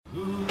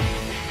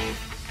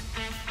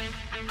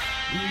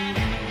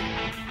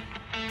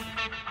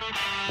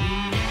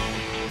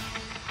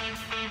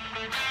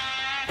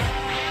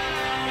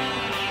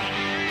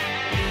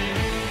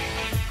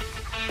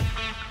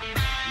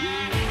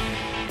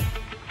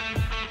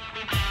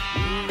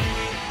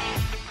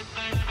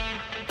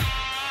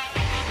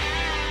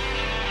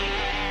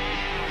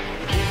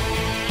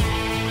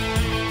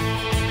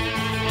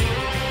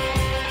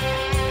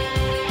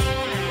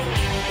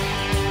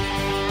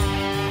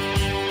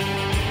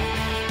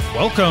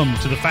Welcome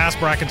to the Fast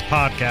Brackets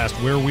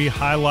podcast, where we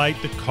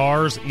highlight the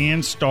cars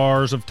and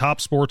stars of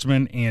top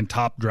sportsmen and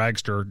top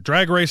dragster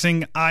drag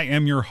racing. I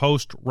am your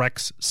host,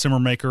 Rex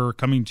Simmermaker,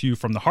 coming to you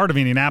from the heart of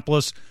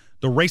Indianapolis,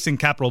 the racing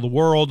capital of the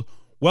world.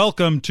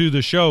 Welcome to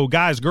the show.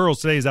 Guys,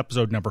 girls, today's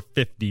episode number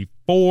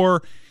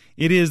 54.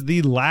 It is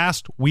the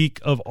last week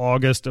of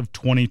August of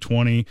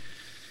 2020.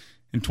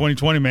 In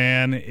 2020,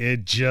 man,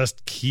 it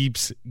just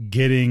keeps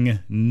getting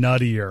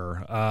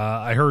nuttier.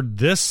 I heard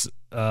this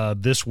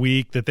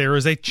week that there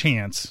is a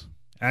chance,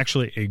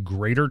 actually a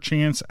greater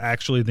chance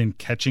than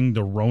catching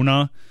the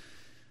Rona,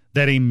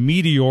 that a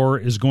meteor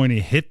is going to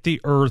hit the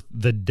Earth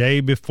the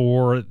day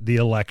before the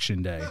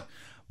election day.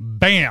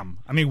 Bam!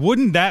 I mean,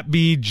 wouldn't that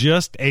be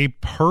just a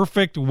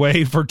perfect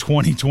way for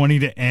 2020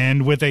 to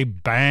end, with a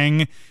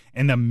bang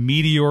and the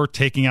meteor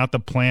taking out the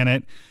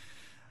planet?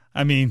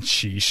 I mean,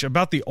 sheesh.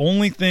 About the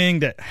only thing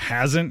that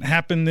hasn't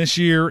happened this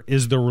year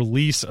is the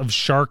release of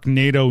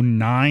Sharknado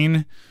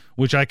 9,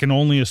 which I can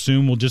only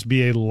assume will just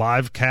be a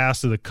live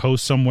cast of the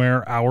coast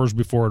somewhere hours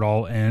before it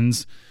all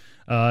ends.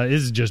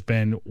 It's just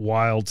been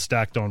wild,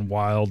 stacked on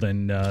wild,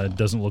 and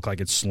doesn't look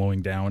like it's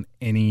slowing down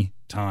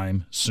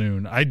anytime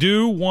soon. I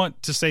do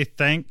want to say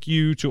thank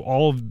you to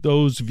all of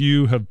those of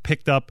you who have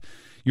picked up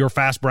your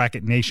Fast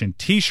Bracket Nation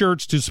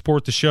t-shirts to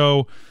support the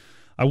show.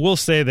 I will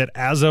say that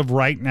as of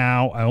right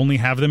now, I only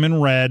have them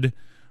in red,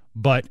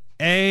 but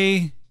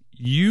A,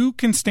 you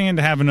can stand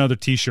to have another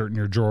t-shirt in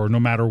your drawer no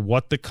matter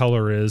what the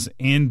color is,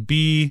 and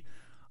B,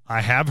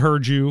 I have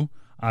heard you.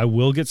 I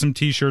will get some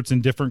t-shirts in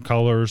different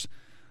colors,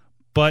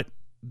 but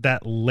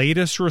that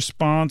latest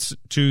response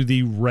to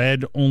the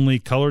red-only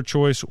color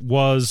choice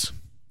was,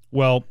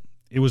 well,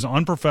 it was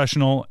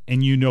unprofessional,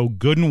 and you know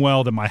good and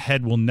well that my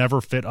head will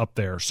never fit up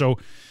there. So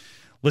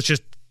let's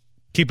just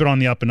keep it on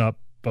the up and up,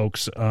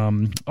 folks.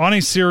 On a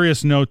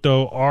serious note,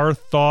 though, our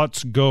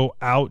thoughts go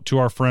out to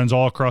our friends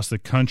all across the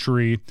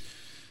country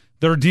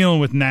that are dealing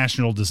with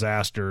natural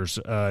disasters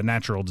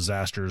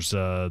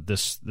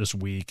this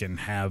week, and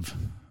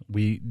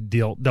we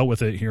dealt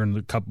with it here in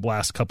the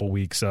last couple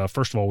weeks.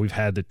 First of all, we've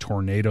had the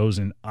tornadoes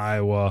in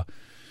Iowa,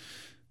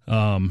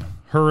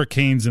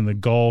 hurricanes in the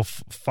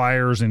Gulf,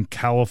 fires in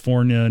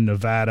California,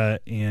 Nevada,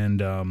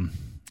 and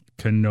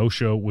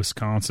Kenosha,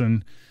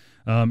 Wisconsin.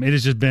 It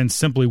has just been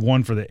simply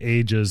one for the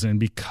ages, and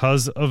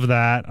because of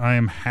that, I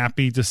am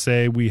happy to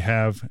say we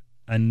have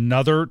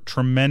another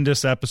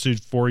tremendous episode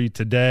for you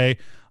today.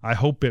 I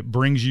hope it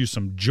brings you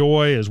some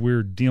joy as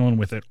we're dealing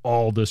with it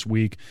all this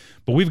week.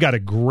 But we've got a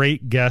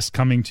great guest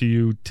coming to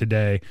you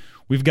today.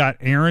 We've got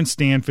Aaron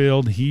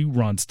Stanfield. He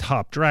runs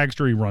Top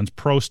Dragster, he runs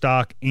Pro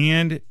Stock,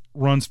 and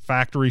runs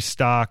Factory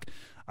Stock.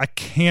 I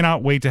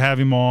cannot wait to have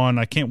him on.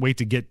 I can't wait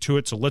to get to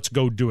it, so let's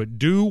go do it.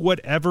 Do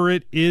whatever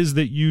it is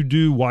that you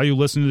do while you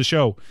listen to the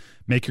show.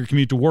 Make your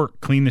commute to work,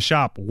 clean the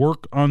shop,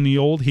 work on the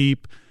old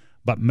heap,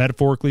 but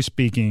metaphorically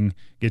speaking,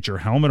 get your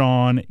helmet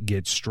on,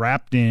 get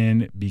strapped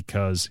in,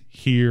 because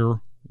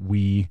here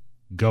we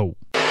go.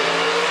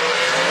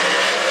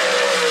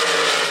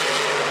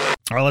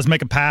 All right, let's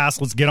make a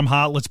pass. Let's get them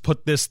hot. Let's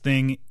put this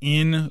thing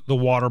in the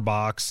water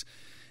box.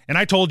 And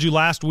I told you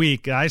last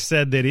week, I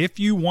said that if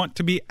you want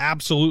to be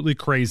absolutely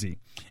crazy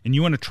and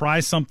you want to try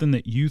something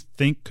that you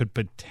think could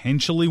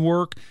potentially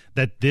work,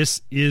 that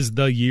this is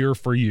the year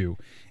for you.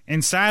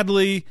 And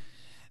sadly,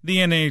 the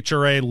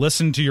NHRA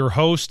listened to your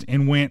host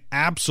and went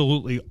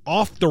absolutely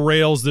off the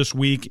rails this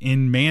week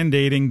in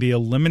mandating the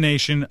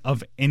elimination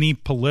of any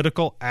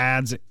political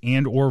ads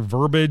and or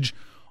verbiage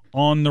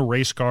on the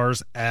race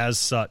cars as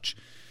such.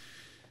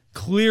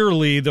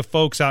 Clearly, the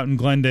folks out in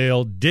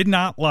Glendale did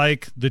not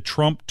like the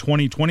Trump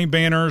 2020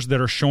 banners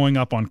that are showing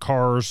up on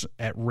cars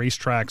at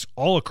racetracks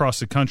all across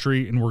the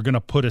country, and we're going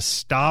to put a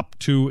stop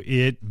to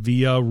it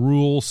via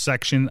Rule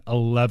Section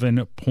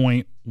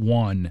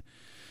 11.1.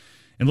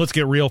 And let's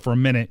get real for a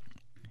minute.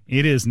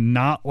 It is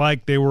not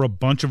like they were a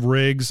bunch of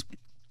rigs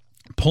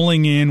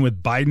pulling in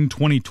with Biden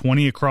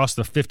 2020 across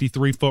the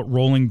 53-foot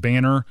rolling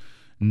banner.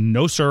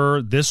 No,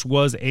 sir. This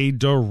was a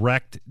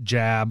direct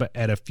jab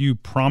at a few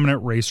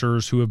prominent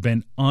racers who have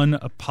been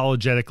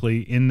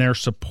unapologetically in their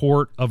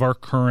support of our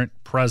current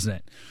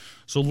president.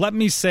 So let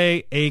me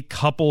say a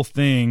couple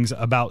things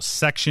about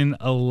Section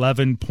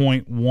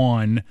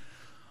 11.1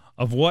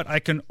 of what I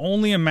can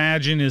only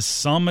imagine is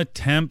some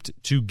attempt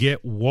to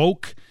get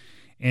woke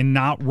and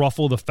not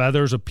ruffle the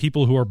feathers of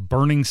people who are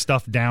burning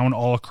stuff down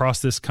all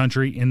across this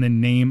country in the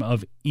name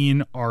of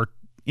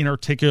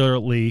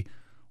inarticulately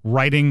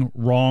righting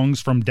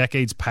wrongs from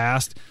decades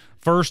past.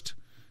 First,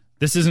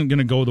 this isn't going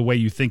to go the way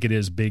you think it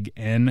is, Big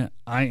N.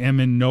 I am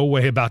in no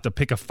way about to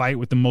pick a fight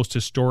with the most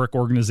historic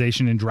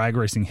organization in drag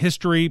racing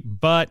history,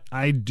 but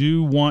I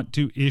do want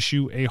to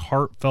issue a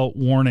heartfelt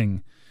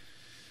warning.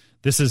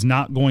 This is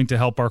not going to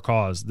help our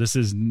cause. This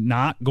is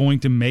not going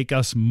to make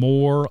us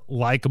more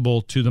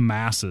likable to the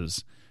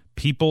masses.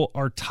 People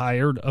are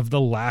tired of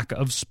the lack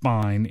of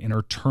spine and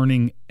are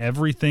turning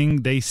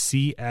everything they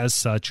see as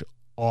such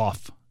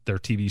off their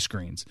TV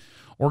screens.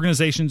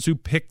 Organizations who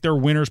pick their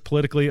winners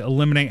politically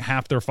eliminate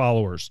half their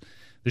followers.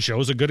 The show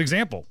is a good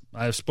example.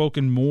 I have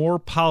spoken more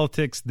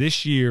politics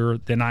this year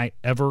than I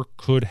ever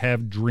could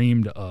have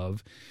dreamed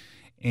of,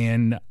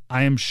 and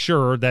I am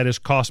sure that has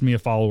cost me a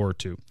follower or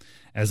two.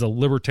 As a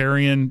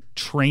libertarian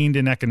trained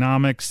in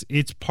economics,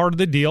 it's part of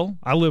the deal.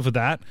 I live with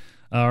that,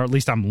 or at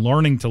least I'm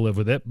learning to live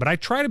with it. But I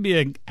try to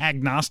be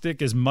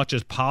agnostic as much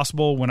as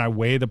possible when I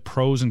weigh the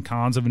pros and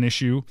cons of an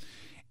issue,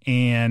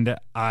 and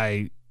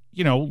I,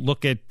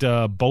 look at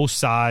both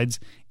sides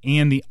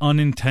and the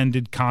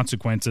unintended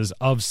consequences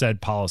of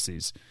said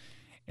policies.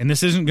 And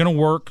this isn't going to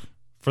work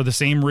for the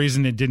same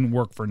reason it didn't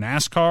work for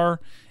NASCAR,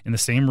 and the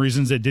same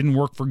reasons it didn't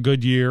work for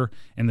Goodyear,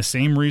 and the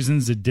same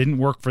reasons it didn't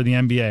work for the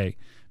NBA.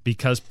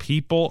 Because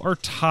people are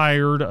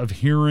tired of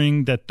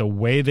hearing that the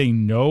way they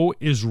know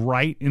is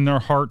right in their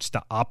hearts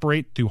to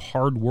operate through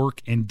hard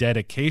work and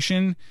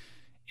dedication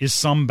is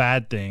some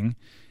bad thing,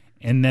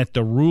 and that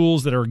the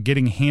rules that are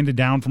getting handed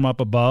down from up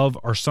above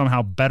are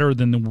somehow better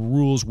than the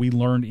rules we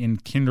learned in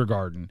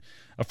kindergarten.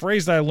 A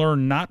phrase that I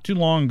learned not too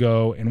long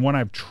ago, and one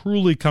I've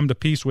truly come to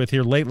peace with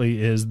here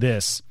lately, is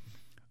this: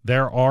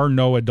 there are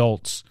no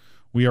adults.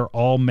 We are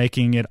all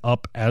making it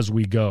up as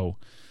we go.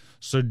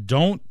 So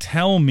don't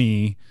tell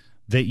me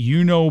that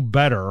you know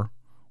better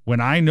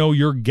when I know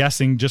you're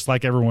guessing just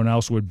like everyone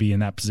else would be in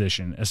that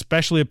position,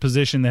 especially a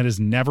position that has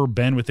never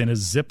been within a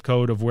zip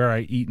code of where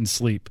I eat and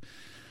sleep.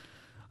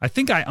 I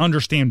think I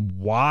understand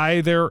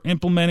why they're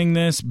implementing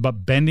this,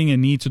 but bending a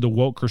knee to the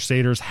woke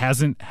crusaders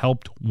hasn't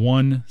helped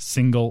one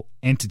single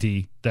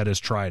entity that has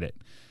tried it.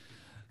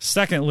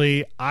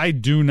 Secondly, I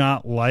do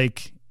not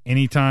like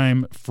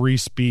anytime free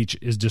speech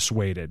is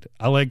dissuaded.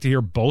 I like to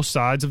hear both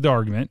sides of the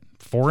argument,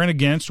 for and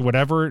against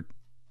whatever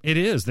it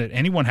is that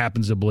anyone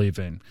happens to believe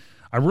in.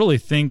 I really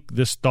think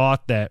this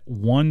thought that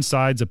one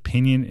side's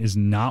opinion is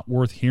not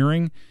worth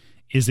hearing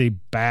is a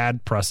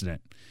bad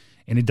precedent,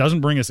 and it doesn't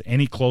bring us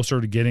any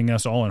closer to getting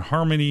us all in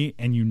harmony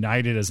and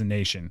united as a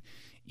nation.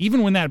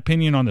 Even when that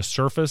opinion on the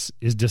surface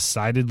is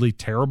decidedly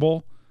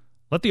terrible,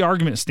 let the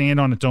argument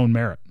stand on its own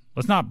merit.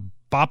 Let's not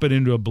bop it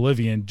into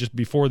oblivion just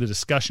before the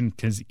discussion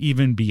can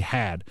even be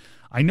had.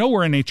 I know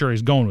where NHRA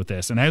is going with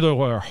this, and I know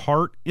our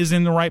heart is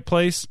in the right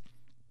place.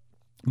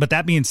 But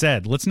that being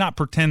said, let's not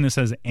pretend this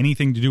has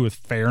anything to do with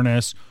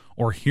fairness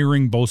or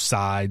hearing both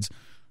sides.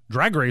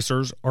 Drag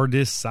racers are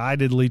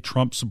decidedly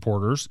Trump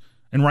supporters,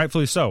 and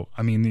rightfully so.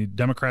 I mean, the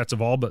Democrats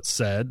have all but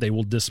said they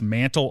will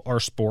dismantle our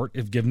sport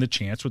if given the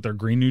chance with their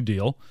Green New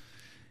Deal,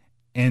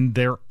 and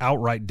their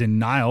outright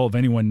denial of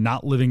anyone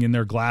not living in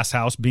their glass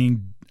house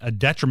being a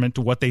detriment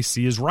to what they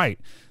see as right.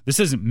 This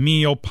isn't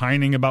me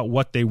opining about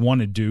what they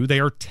want to do.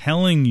 They are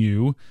telling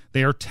me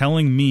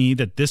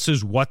that this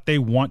is what they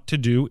want to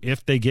do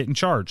if they get in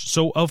charge.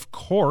 So, of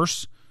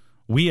course,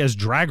 we as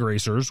drag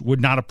racers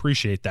would not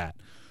appreciate that.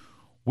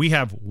 We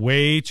have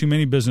way too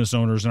many business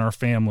owners in our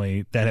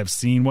family that have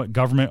seen what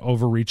government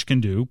overreach can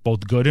do,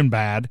 both good and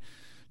bad,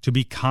 to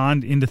be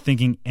conned into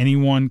thinking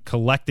anyone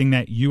collecting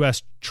that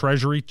U.S.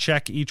 Treasury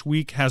check each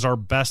week has our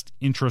best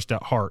interest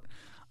at heart.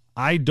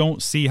 I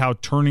don't see how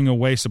turning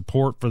away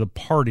support for the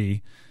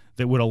party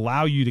that would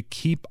allow you to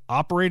keep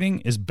operating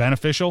is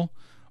beneficial,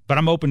 but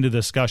I'm open to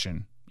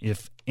discussion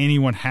if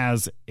anyone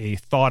has a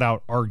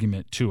thought-out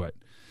argument to it.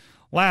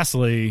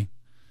 Lastly,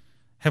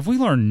 have we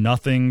learned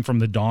nothing from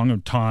the dawn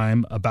of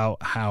time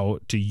about how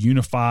to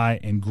unify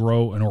and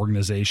grow an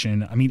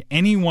organization? I mean,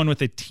 anyone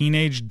with a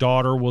teenage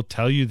daughter will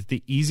tell you that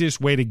the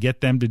easiest way to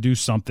get them to do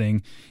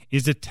something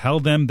is to tell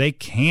them they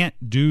can't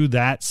do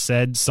that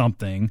said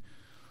something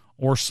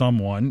or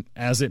someone,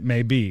 as it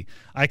may be.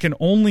 I can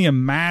only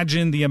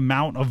imagine the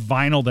amount of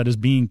vinyl that is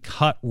being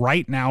cut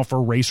right now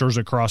for racers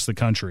across the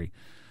country.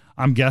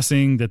 I'm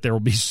guessing that there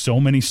will be so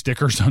many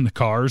stickers on the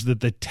cars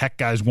that the tech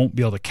guys won't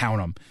be able to count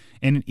them.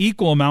 And an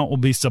equal amount will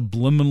be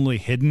subliminally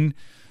hidden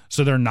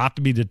so they're not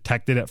to be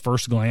detected at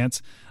first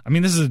glance. I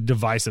mean, this is a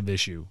divisive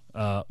issue,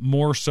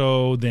 more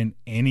so than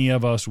any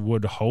of us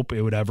would hope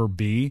it would ever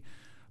be.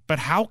 But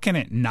how can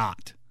it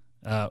not?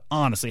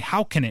 Honestly,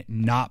 how can it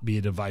not be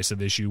a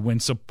divisive issue when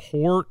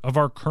support of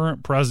our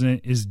current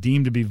president is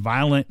deemed to be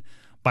violent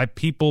by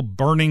people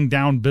burning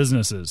down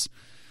businesses?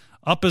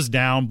 Up is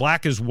down,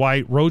 black is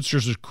white,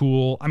 roadsters are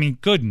cool. I mean,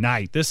 good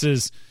night. This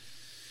is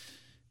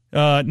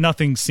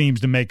nothing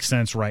seems to make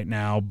sense right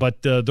now,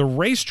 but the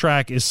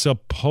racetrack is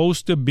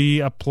supposed to be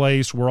a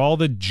place where all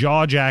the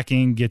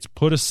jaw-jacking gets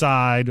put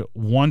aside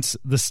once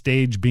the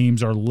stage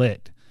beams are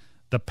lit.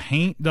 The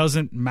paint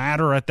doesn't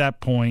matter at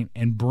that point,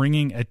 and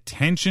bringing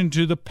attention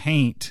to the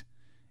paint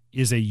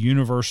is a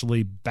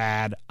universally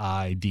bad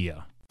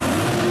idea.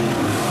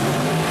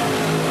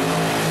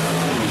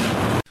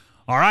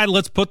 All right,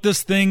 let's put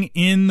this thing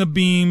in the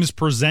beams,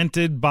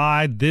 presented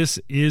by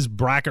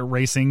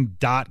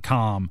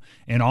thisisbracketracing.com.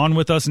 And on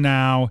with us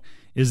now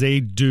is a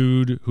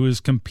dude who is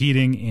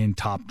competing in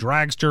Top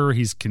Dragster.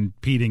 He's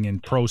competing in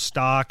Pro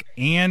Stock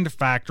and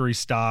Factory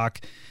Stock.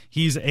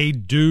 He's a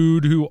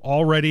dude who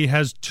already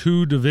has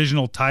 2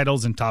 divisional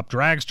titles in Top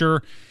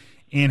Dragster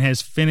and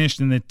has finished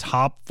in the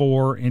top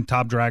 4 in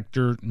Top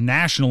Dragster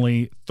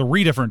nationally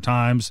 3 different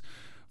times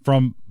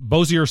from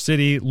Bossier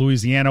City,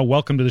 Louisiana.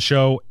 Welcome to the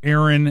show,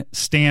 Aaron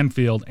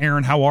Stanfield.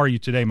 Aaron, how are you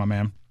today, my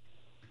man?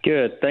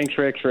 Good. Thanks,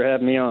 Rex, for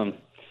having me on.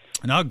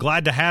 No,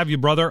 glad to have you,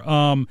 brother.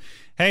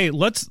 Hey,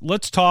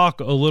 let's talk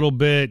a little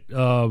bit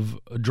of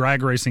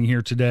drag racing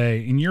here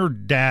today. And your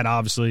dad,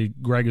 obviously,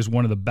 Greg, is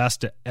one of the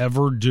best to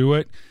ever do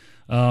it.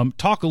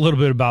 Talk a little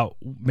bit about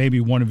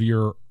maybe one of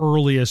your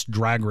earliest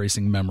drag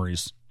racing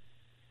memories.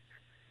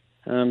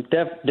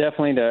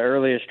 Definitely the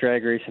earliest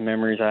drag racing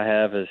memories I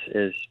have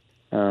is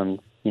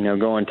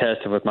going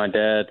tested with my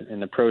dad in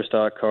the pro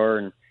stock car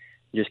and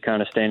just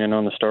kind of standing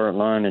on the start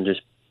line and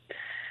just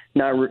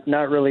not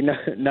really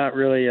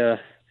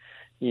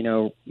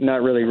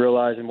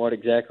realizing what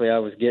exactly I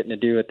was getting to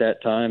do at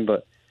that time.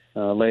 But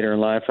later in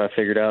life, I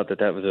figured out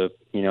that was a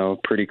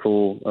pretty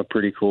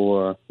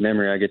cool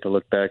memory I get to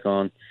look back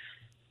on.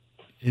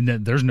 And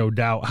then there's no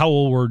doubt. How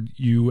old were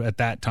you at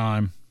that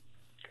time?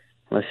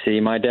 Let's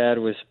see. My dad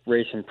was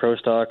racing pro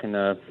stock in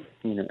the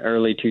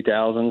early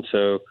 2000s,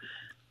 so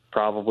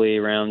probably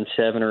around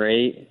 7 or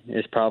 8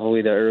 is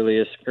probably the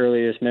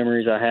earliest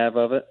memories I have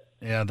of it.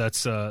 Yeah,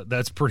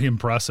 that's pretty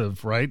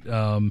impressive, right?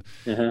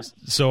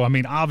 So, I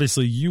mean,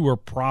 obviously, you were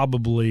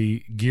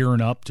probably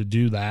gearing up to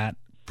do that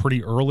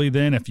pretty early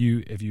then. If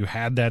you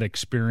had that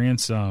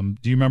experience, do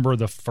you remember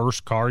the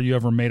first car you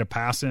ever made a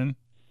pass in?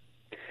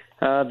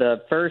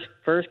 The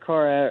first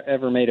car I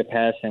ever made a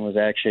pass in was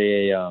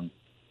actually a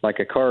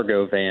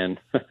cargo van.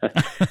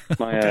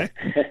 My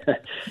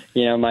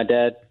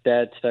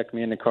dad stuck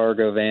me in the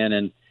cargo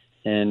van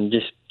and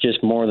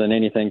just more than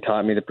anything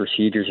taught me the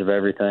procedures of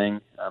everything.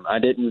 I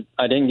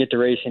didn't get to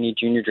race any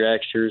junior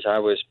dragsters. I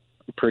was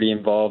pretty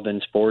involved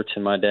in sports,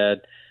 and my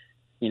dad,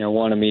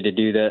 wanted me to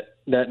do the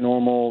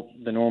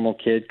normal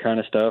kid kind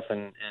of stuff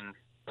and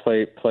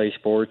play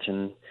sports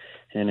and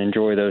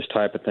enjoy those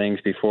type of things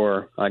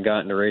before I got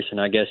into racing.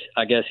 I guess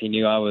he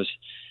knew I was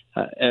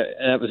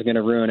that was going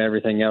to ruin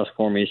everything else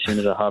for me as soon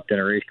as I hopped in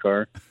a race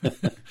car.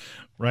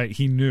 Right,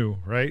 he knew.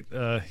 Right,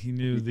 he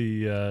knew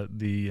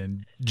the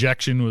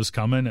injection was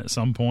coming at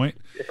some point.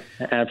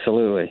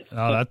 Absolutely.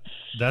 Oh,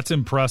 that's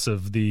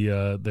impressive.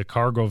 The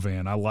cargo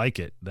van, I like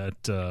it.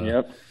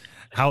 Yep.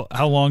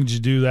 How long did you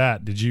do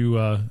that? Did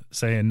you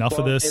say enough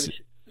of this?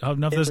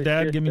 Enough of this,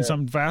 Dad? Give me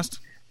something fast.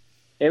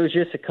 It was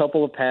just a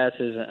couple of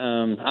passes.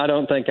 I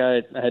don't think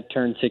I had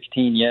turned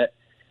 16 yet.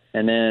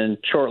 And then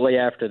shortly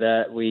after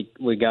that, we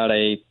got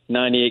a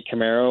 98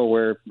 Camaro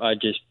where I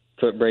just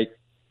foot brake,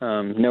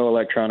 no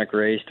electronic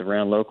raced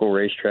around local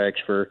racetracks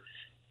for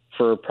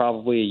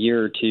probably a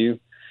year or two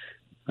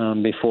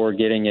before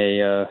getting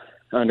a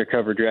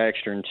undercover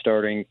dragster and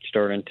starting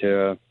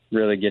to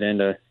really get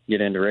into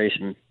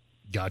racing.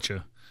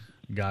 Gotcha.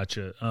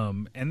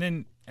 And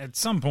then at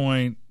some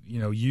point,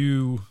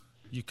 you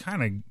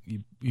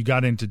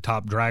got into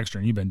Top Dragster,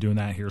 and you've been doing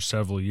that here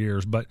several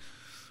years, but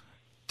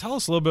tell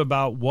us a little bit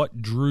about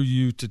what drew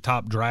you to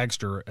Top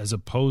Dragster as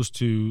opposed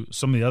to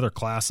some of the other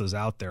classes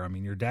out there. I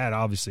mean, your dad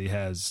obviously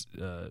has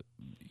a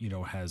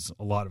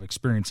lot of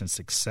experience and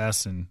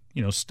success in,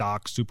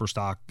 stock, super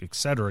stock, et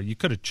cetera. You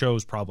could have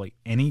chose probably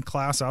any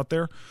class out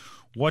there.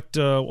 What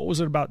was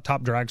it about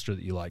Top Dragster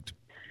that you liked?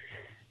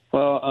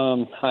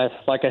 Well,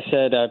 like I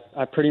said,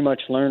 I pretty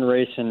much learned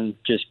racing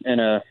just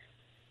in a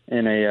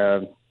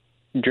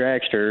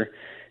dragster,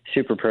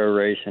 super pro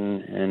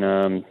racing, and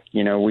I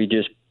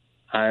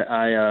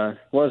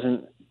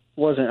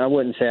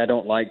wouldn't say I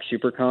don't like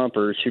super comp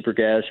or super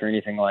gas or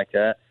anything like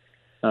that.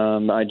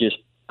 I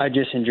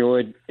just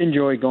enjoyed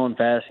going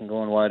fast and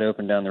going wide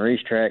open down the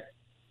racetrack.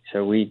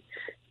 So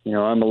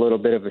I'm a little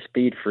bit of a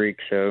speed freak,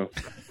 so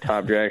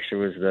Top Dragster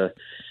was the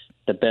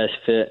best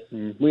fit.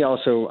 And I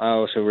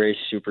also raced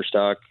super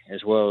stock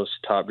as well as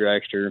Top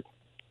Dragster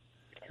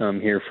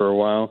here for a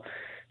while.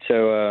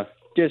 So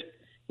it's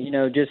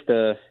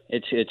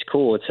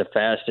cool. It's the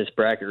fastest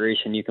bracket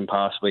racing you can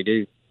possibly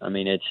do. I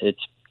mean,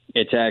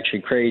 it's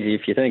actually crazy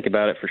if you think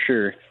about it, for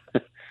sure.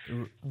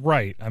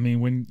 Right. I mean,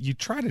 when you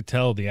try to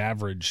tell the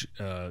average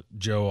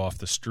Joe off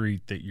the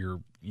street that you're,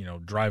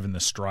 driving the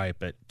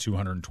stripe at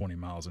 220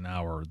 miles an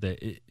hour,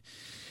 that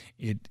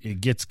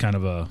it gets kind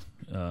of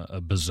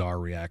a bizarre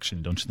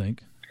reaction, don't you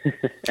think?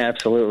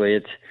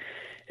 Absolutely.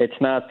 It's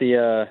not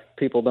the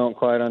people don't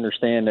quite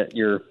understand that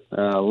you're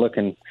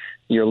looking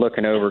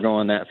over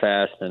going that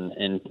fast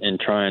and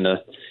trying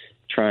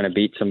to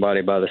beat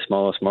somebody by the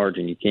smallest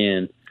margin you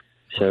can.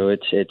 So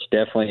it's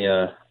definitely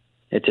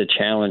it's a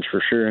challenge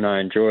for sure, and I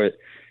enjoy it.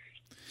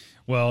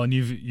 Well, and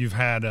you've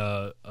had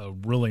a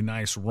really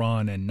nice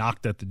run and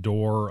knocked at the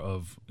door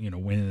of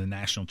winning the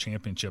national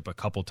championship a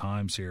couple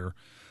times here.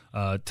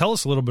 Tell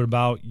us a little bit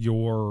about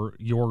your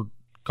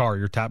car,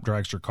 your Top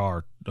Dragster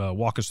car.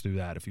 Walk us through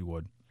that, if you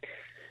would.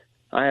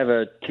 I have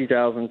a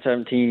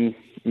 2017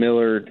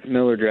 Miller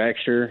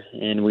Dragster,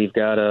 and we've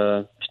got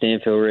a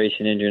Stanfield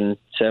Racing engine,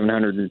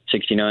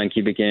 769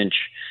 cubic inch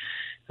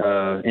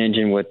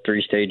engine with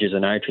 3 stages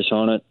of nitrous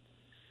on it,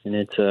 and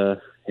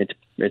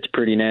it's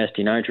pretty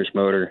nasty nitrous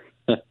motor.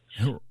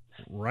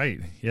 Right.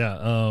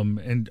 Yeah.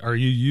 And are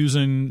you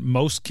using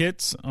most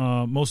kits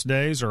most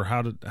days, or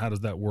how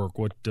does that work?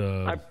 What?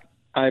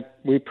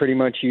 we pretty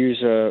much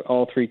use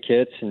all three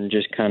kits and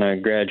just kind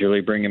of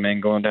gradually bring them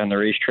in going down the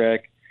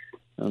racetrack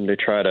to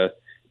try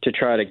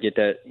to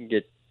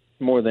get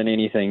more than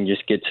anything,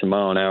 just get some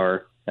mile an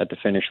hour at the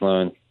finish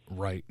line.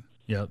 Right.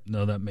 Yeah.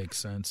 No, that makes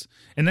sense.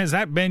 And has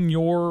that been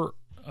your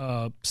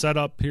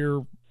setup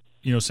here?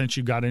 Since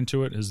you got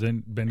into it, has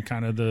then been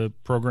kind of the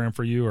program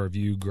for you, or have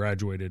you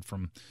graduated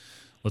from,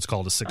 let's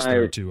call it a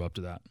 632 up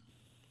to that?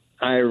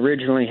 I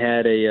originally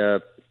had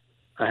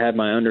I had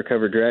my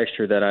undercover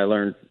dragster that I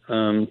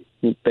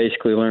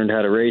basically learned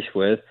how to race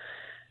with.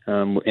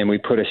 And we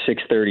put a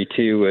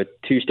 632 with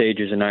 2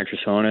 stages of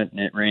nitrous on it, and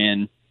it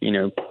ran, in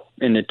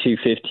the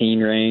 215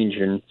 range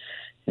and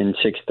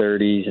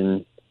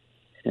 630s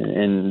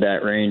and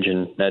that range.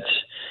 And that's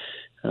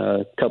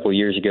a couple of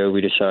years ago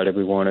we decided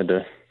we wanted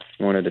to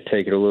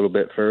take it a little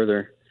bit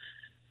further.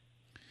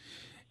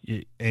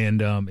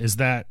 And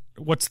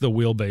what's the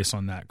wheelbase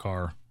on that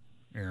car,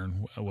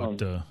 Aaron? How long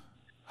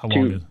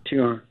is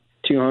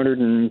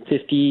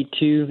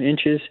 252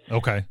 inches.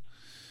 Okay.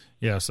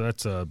 Yeah, so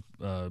that's a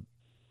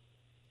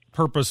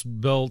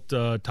purpose-built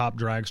top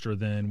dragster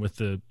then with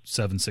the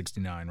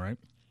 769, right?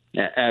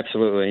 Yeah,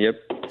 absolutely,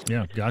 yep.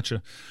 Yeah,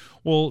 gotcha.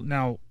 Well,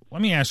 now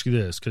let me ask you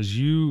this, because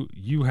you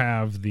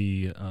have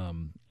the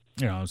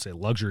I would say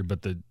luxury,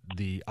 but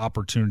the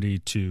opportunity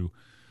to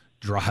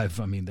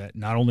drive. I mean, that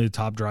not only a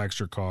top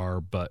dragster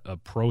car, but a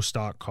pro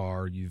stock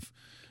car.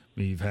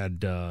 We've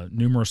had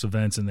numerous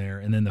events in there,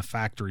 and then the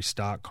factory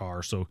stock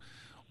car. So,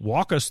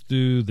 walk us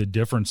through the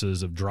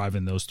differences of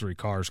driving those 3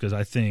 cars, because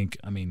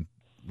I'm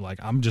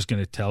just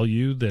going to tell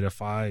you that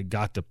if I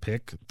got to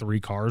pick 3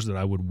 cars that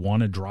I would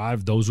want to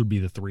drive, those would be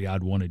the 3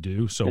 I'd want to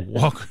do. So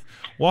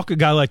walk a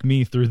guy like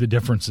me through the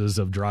differences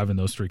of driving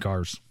those 3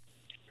 cars.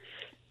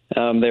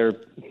 They're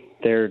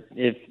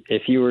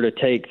if you were to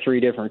take 3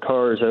 different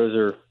cars, those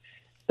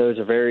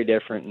are very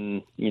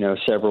different in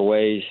several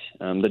ways.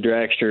 The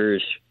dragster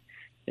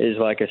is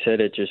like I said,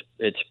 it's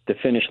the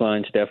finish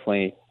line's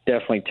definitely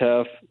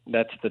tough.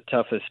 That's the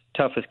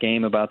toughest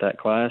game about that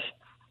class,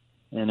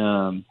 and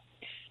and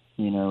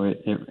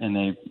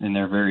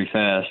they're very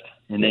fast.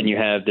 And then you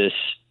have this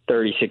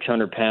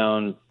 3,600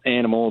 pound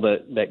animal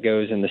that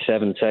goes in the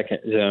 7-second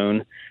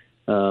zone,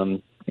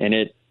 and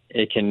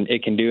it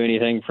can do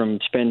anything from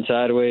spin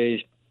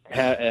sideways,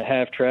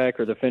 half track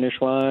or the finish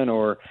line,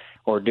 or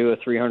do a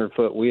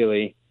 300-foot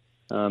wheelie.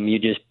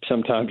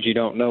 Sometimes you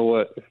don't know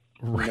what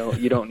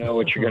you don't know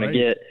what you're going to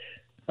get.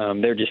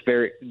 They're just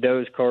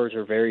those cars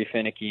are very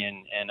finicky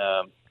and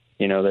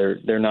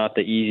they're not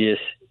the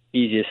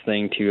easiest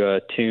thing to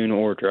tune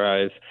or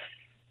drive.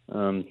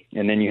 And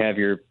then you have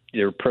your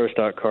pro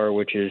stock car,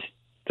 which is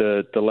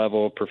the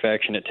level of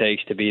perfection it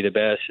takes to be the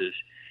best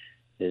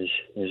is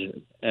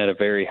at a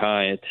very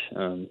high.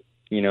 It's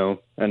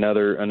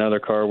another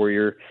car where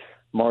your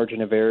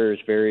margin of error is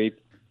very,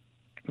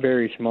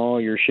 very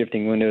small. Your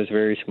shifting window is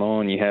very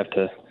small, and you have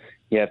to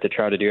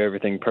try to do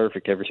everything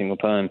perfect every single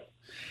time.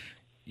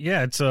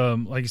 Yeah, it's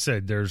like you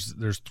said, there's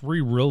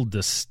 3 real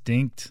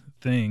distinct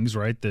things,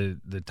 right?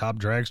 The top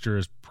dragster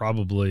is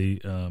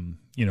probably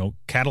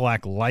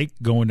Cadillac-like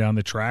going down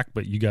the track,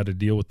 but you got to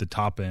deal with the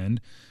top end.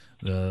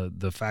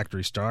 The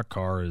factory stock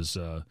car is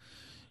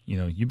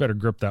you better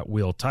grip that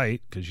wheel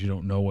tight because you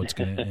don't know what's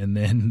going to – and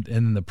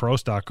then the pro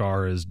stock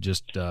car is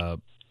just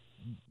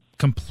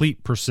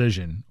complete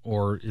precision,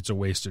 or it's a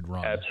wasted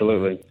run.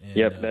 Absolutely. And,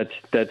 yep,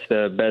 that's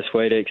the best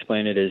way to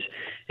explain it is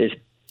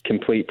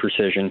complete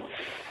precision.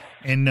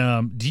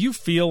 And do you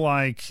feel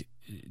like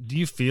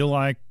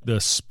the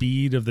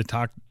speed of the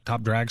top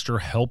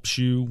dragster helps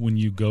you when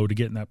you go to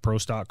get in that pro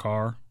stock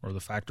car or the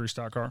factory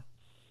stock car?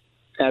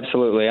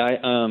 Absolutely.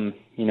 I've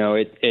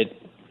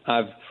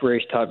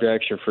raced top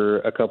dragster for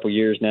a couple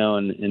years now,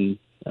 and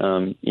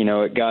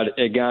it got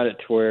it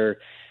to where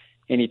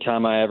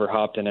anytime I ever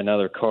hopped in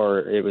another car,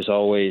 it was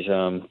always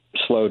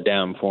slowed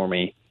down for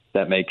me.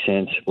 That makes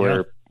sense.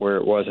 Where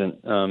it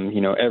wasn't,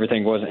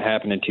 everything wasn't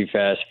happening too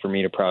fast for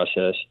me to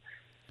process.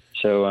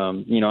 So,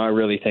 I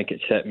really think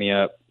it set me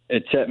up.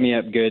 It set me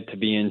up good to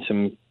be in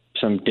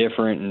some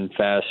different and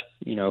fast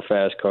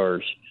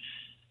cars.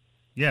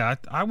 Yeah,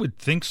 I would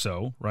think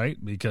so,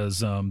 right? Because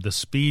the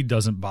speed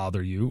doesn't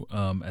bother you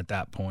at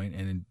that point,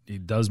 and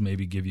it does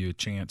maybe give you a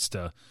chance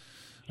to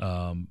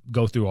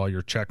go through all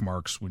your check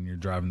marks when you're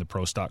driving the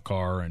pro stock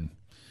car and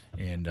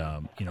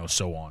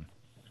so on.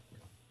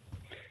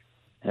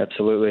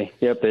 Absolutely.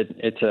 Yep.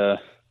 It's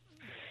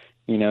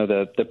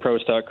the pro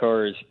stock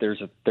car is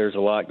there's a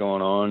lot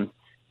going on,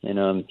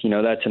 and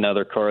that's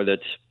another car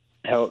that's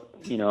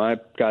helped. I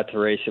got to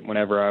race it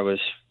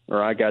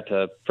I got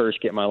to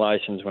first get my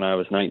license when I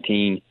was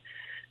 19.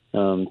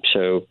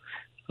 So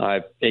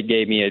it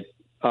gave me an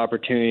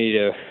opportunity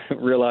to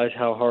realize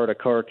how hard a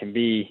car can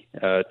be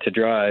to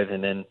drive,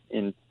 and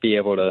be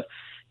able to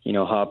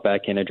hop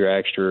back in a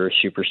dragster or a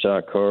super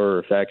stock car or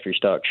a factory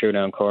stock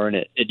showdown car, and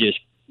it just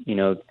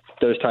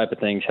those type of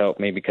things help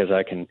me because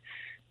I can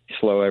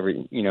slow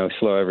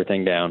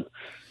everything down.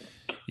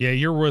 Yeah,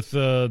 you're with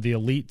the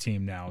elite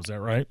team now, is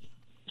that right?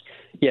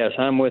 Yes,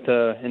 I'm with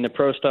in the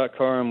pro stock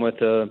car. I'm with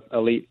the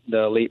Elite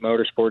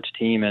Motorsports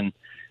team, and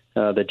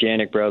the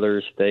Janik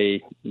brothers.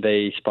 They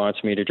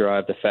sponsor me to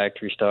drive the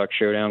factory stock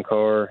showdown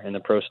car and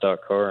the pro stock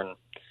car,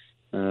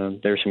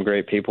 and they're some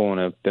great people, and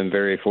I've been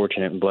very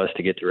fortunate and blessed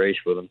to get to race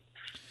with them.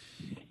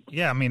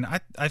 Yeah, I mean,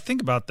 I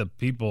think about the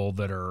people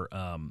that are,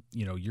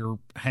 you're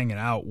hanging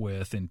out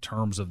with in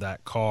terms of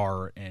that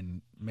car,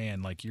 and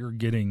man, like you're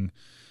getting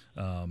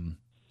an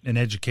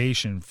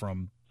education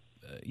from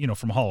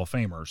Hall of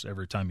Famers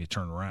every time you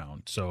turn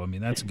around. So, I mean,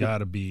 that's got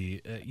to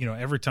be,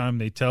 every time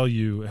they tell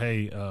you,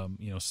 hey,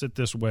 sit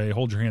this way,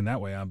 hold your hand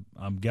that way,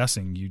 I'm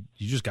guessing you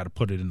just got to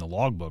put it in the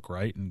logbook,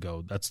 right, and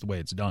go, that's the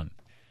way it's done.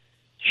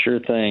 Sure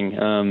thing.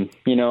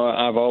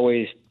 I've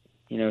always,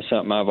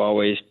 something I've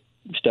always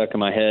stuck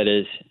in my head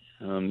is,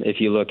 if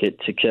you look at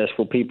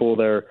successful people,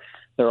 they're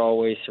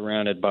always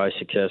surrounded by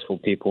successful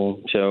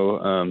people.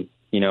 So,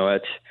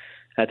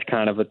 that's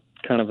kind of a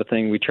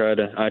thing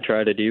I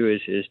try to do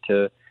is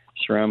to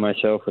surround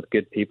myself with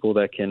good people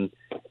that can,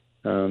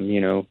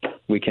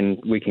 we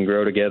can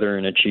grow together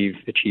and achieve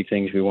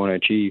things we want to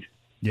achieve.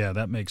 Yeah,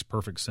 that makes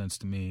perfect sense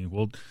to me.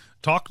 Well,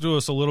 talk to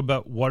us a little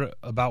bit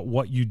about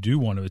what you do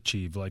want to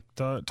achieve. Like,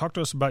 talk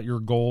to us about your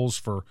goals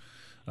for,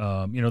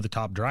 the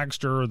top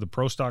dragster, the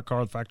pro stock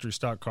car, the factory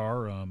stock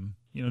car.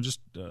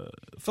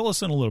 Fill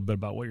us in a little bit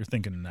about what you're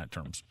thinking in that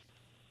terms.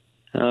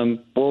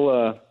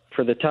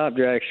 For the top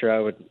dragster, I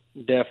would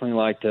definitely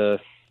like to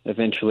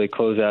eventually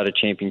close out a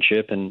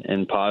championship,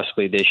 and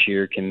possibly this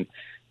year can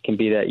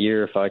be that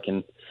year if I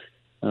can,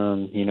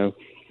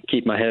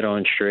 keep my head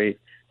on straight.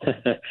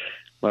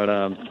 But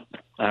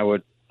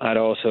I'd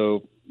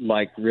also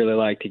really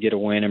like to get a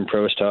win in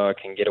pro stock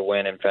and get a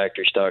win in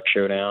factory stock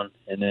showdown.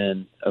 And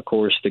then, of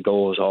course, the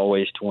goal is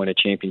always to win a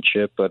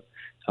championship, but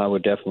I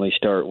would definitely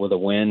start with a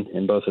win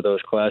in both of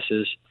those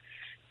classes.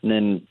 And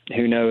then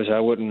who knows, I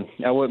wouldn't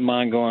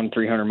mind going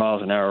 300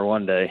 miles an hour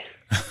one day.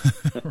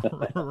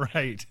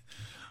 Right.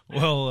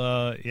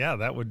 Well,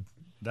 that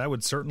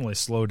would certainly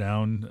slow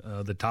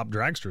down the top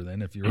dragster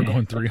then if you were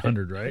going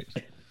 300, right?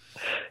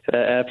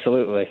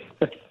 Absolutely.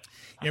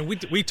 And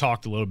we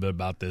talked a little bit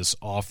about this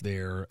off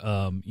there.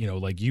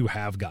 Like you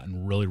have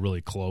gotten really,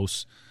 really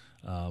close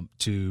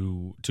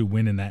to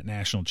winning that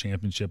national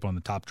championship on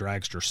the top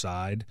dragster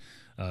side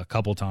a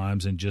couple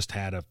times, and just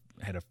had a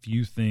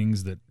few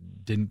things that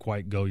didn't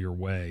quite go your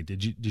way.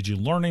 Did you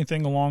learn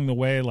anything along the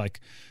way? Like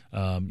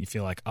you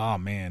feel like, oh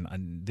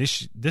man,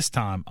 this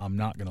time I'm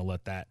not going to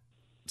let that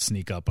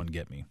sneak up and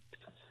get me.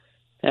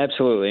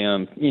 Absolutely.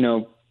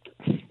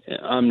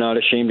 I'm not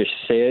ashamed to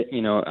say it.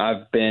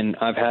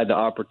 I've had the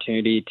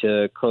opportunity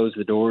to close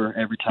the door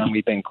every time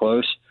we've been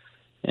close.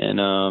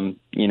 And,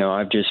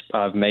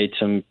 I've made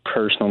some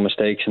personal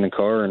mistakes in the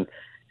car, and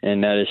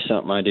that is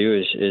something I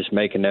do is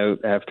make a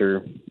note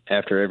after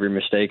every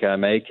mistake I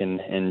make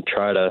and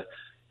try to,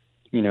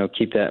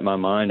 keep that in my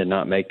mind and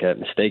not make that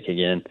mistake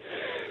again.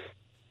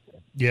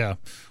 Yeah.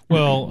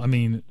 Well, I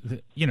mean,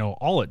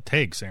 all it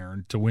takes,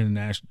 Aaron, to win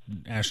a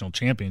national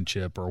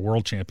championship or a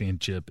world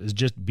championship is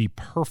just be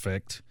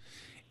perfect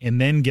and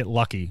then get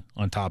lucky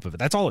on top of it.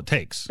 That's all it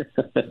takes.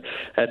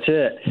 That's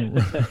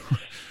it.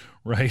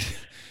 Right.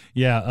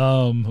 Yeah.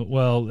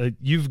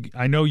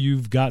 I know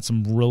you've got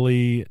some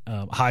really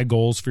high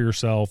goals for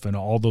yourself and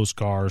all those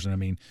cars. And I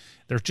mean,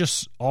 they're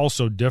just all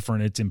so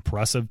different. It's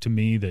impressive to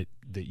me that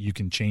you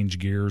can change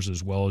gears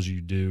as well as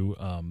you do,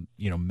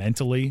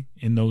 mentally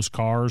in those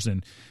cars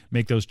and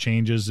make those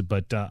changes.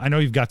 But I know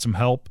you've got some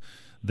help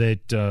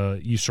that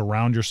you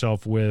surround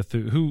yourself with.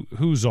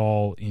 Who's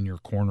all in your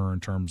corner in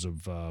terms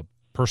of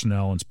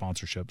personnel and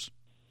sponsorships?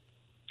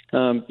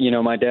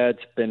 My dad's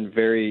been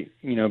very,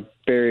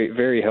 very,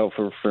 very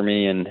helpful for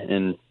me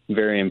and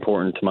very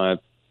important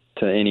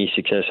to any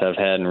success I've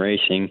had in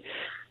racing,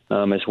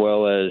 as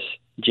well as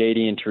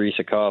JD and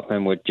Teresa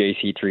Kaufman with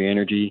JC3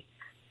 Energy.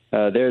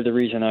 They're the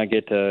reason I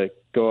get to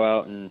go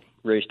out and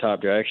race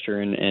top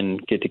dragster and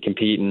get to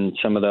compete in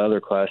some of the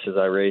other classes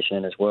I race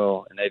in as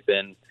well. And they've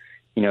been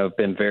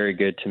very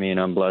good to me, and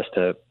I'm blessed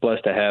to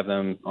have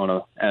them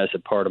as a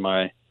part of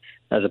my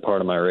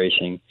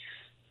racing.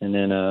 And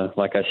then,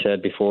 like I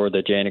said before,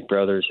 the Janik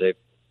brothers,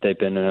 they've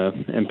been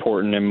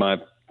important in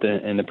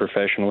the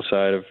professional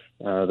side of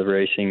the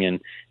racing, and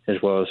as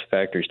well as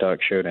factory stock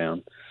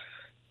showdown.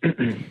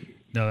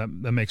 No,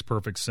 that makes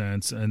perfect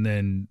sense. And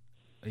then,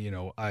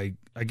 I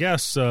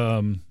guess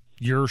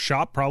your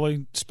shop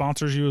probably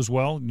sponsors you as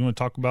well. You want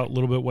to talk about a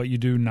little bit what you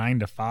do 9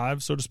 to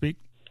 5, so to speak?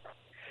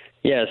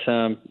 Yes.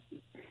 During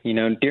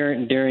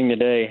the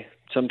day,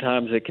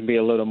 sometimes it can be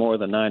a little more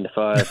than 9 to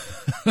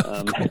 5.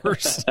 Of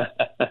course.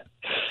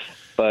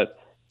 But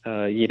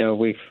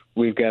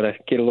we've got to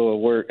get a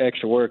little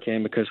extra work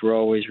in because we're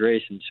always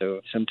racing.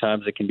 So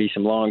sometimes it can be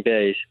some long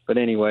days. But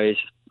anyways,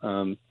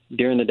 during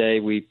the day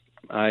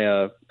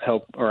I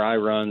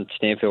run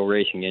Stanfield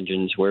racing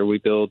engines, where we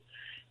build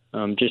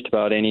just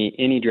about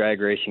any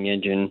drag racing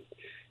engine.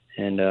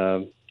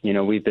 And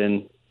we've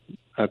been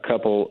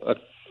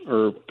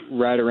or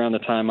right around the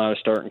time I was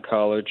starting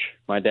college,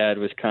 my dad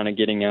was kind of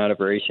getting out of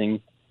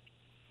racing,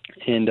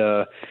 and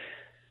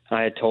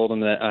I had told him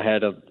that I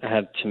had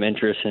some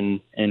interest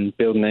in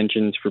building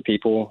engines for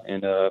people,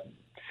 and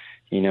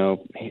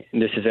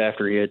this is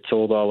after he had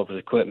sold all of his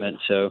equipment.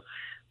 So,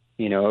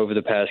 over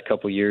the past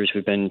couple of years,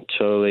 we've been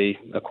slowly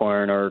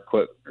acquiring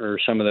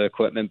some of the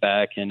equipment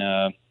back, and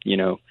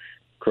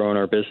growing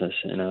our business,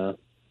 and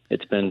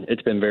it's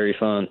been very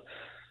fun.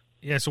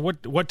 Yeah. So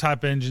what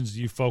type of engines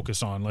do you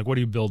focus on? Like, what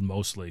do you build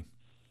mostly?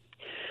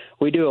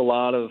 We do a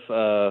lot of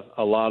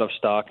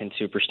stock and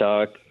super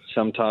stock,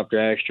 some top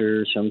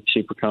dragster, some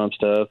super comp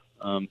stuff,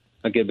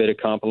 a good bit of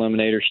comp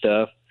eliminator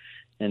stuff,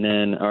 and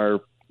then our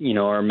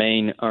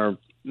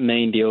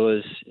main deal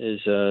is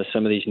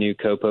some of these new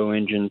Copo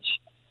engines,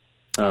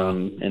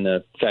 and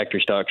the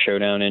factory stock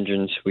showdown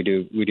engines. We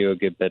do a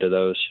good bit of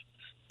those.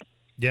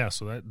 Yeah,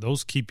 so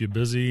those keep you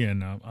busy,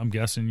 and I'm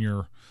guessing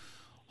you're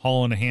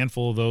hauling a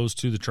handful of those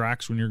to the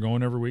tracks when you're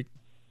going every week.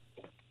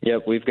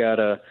 Yep, we've got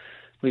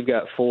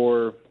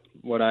 4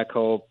 what I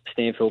call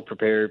Stanfield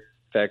prepared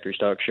factory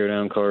stock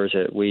showdown cars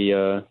that we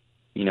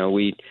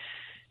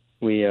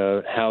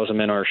house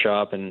them in our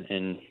shop and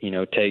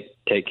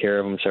take care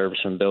of them, service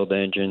them, build the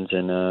engines,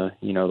 and the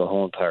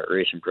whole entire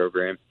racing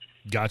program.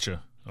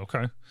 Gotcha.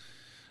 Okay.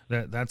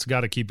 That's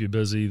got to keep you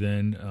busy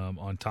then,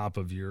 on top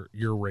of your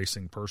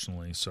racing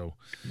personally. So,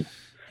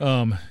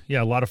 a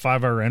lot of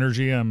 5-hour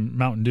energy and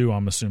Mountain Dew,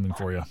 I'm assuming,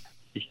 for you.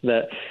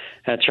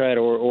 That's right.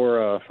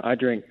 Or I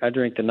drink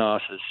the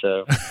Nosses.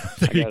 So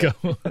there you go.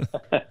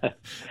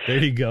 There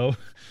you go.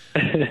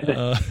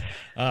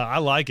 I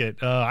like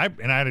it.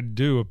 I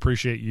do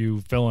appreciate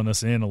you filling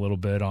us in a little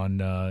bit on,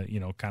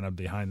 kind of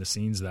behind the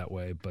scenes that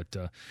way. But,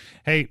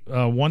 hey,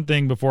 one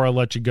thing before I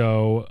let you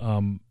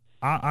go,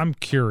 I'm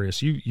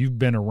curious. You've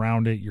been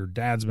around it. Your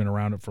dad's been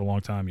around it for a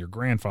long time. Your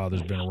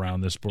grandfather's been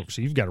around this sport.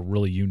 So you've got a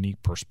really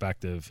unique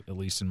perspective, at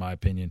least in my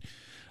opinion.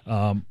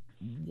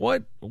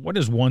 What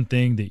is one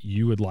thing that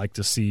you would like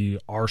to see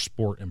our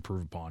sport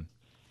improve upon?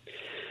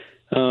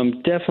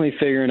 Definitely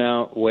figuring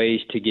out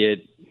ways to get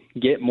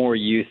more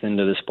youth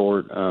into the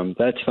sport.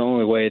 That's the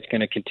only way it's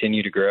going to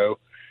continue to grow.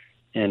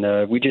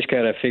 And we just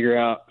got to figure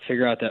out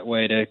that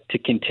way to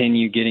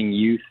continue getting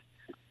youth,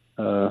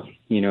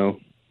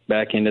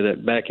 back into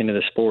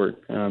the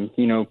sport.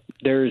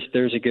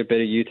 There's a good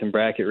bit of youth in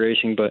bracket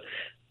racing, but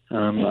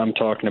I'm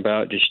talking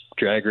about just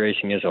drag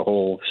racing as a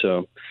whole.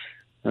 So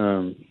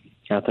I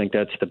think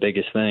that's the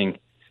biggest thing.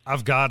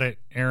 I've got it,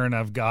 Aaron.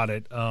 I've got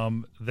it.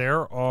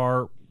 There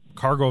are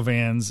cargo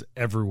vans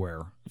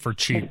everywhere for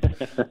cheap.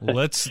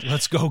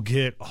 Let's go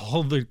get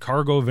all the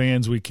cargo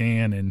vans we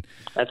can, and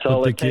that's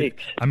all it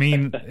takes. I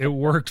mean, it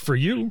worked for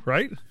you,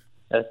 right?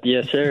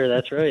 Yes, sir.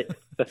 That's right.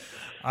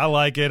 I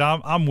like it.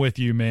 I'm with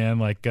you, man.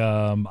 Like,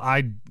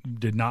 I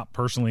did not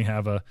personally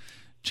have a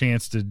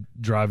chance to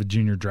drive a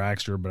junior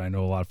dragster, but I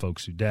know a lot of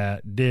folks who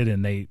did,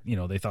 and they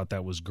thought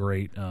that was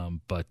great.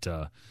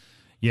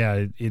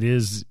 It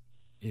is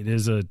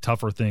a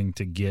tougher thing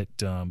to get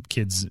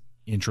kids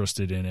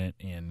interested in it,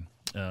 and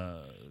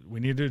we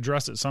need to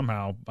address it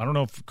somehow. I don't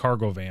know if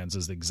cargo vans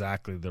is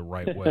exactly the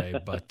right way,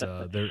 but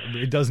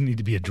it does need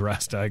to be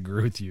addressed. I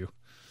agree with you.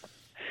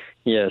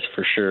 Yes,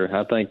 for sure.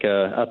 I think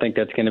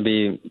that's going to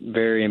be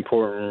very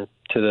important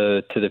to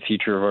the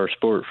future of our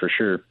sport, for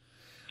sure.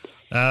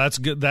 That's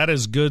good. That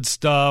is good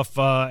stuff.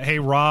 Hey,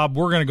 Rob,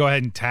 we're going to go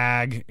ahead and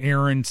tag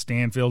Aaron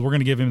Stanfield. We're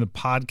going to give him the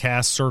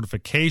podcast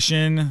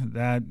certification.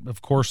 That,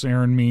 of course,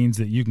 Aaron, means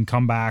that you can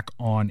come back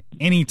on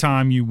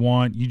anytime you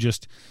want. You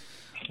just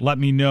let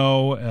me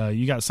know.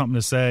 You got something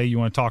to say. You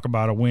want to talk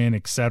about a win,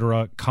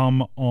 etc.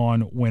 Come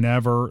on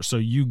whenever. So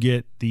you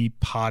get the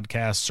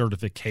podcast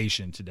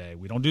certification today.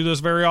 We don't do this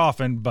very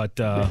often, but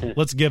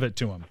let's give it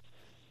to him.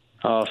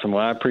 Awesome.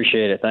 Well, I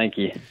appreciate it. Thank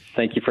you.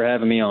 Thank you for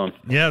having me on.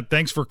 Yeah,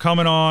 thanks for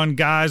coming on,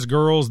 guys,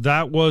 girls.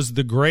 That was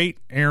the great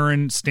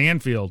Aaron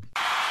Stanfield.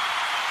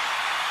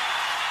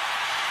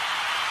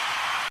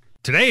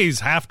 Today's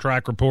Half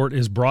Track Report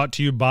is brought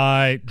to you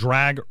by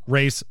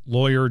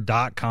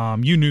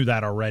DragRaceLawyer.com. You knew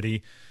that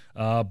already.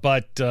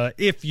 But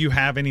if you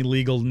have any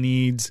legal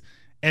needs,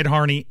 Ed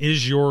Harney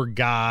is your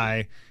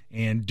guy,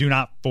 and do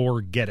not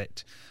forget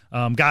it.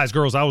 Guys,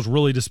 girls, I was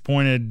really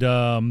disappointed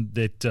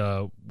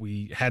that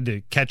we had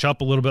to catch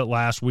up a little bit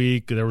last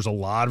week. There was a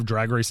lot of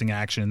drag racing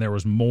action. There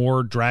was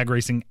more drag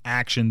racing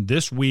action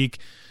this week,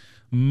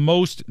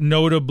 most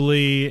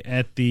notably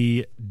at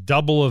the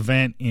double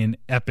event in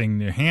Epping,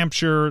 New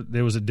Hampshire.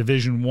 There was a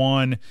Division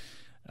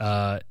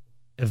I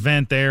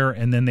event there,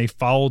 and then they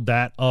followed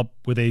that up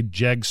with a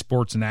JEG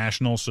Sports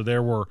National. So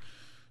there were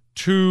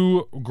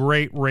 2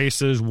 great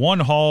races,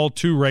 1 haul,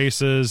 2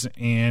 races,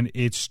 and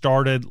it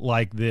started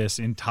like this.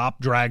 In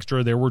Top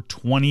Dragster, there were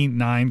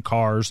 29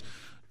 cars.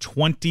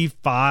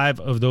 25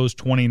 of those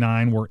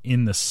 29 were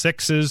in the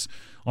 6s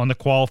on the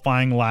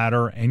qualifying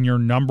ladder, and your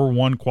number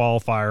 1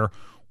 qualifier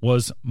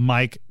was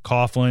Mike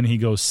Coughlin. He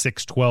goes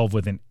 6:12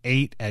 with an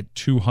 8 at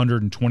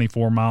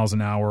 224 miles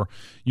an hour.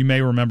 You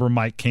may remember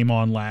Mike came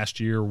on last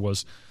year,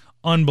 was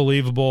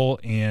unbelievable,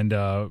 and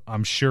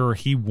I'm sure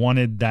he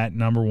wanted that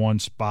number 1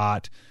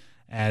 spot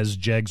as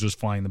Jegs was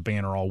flying the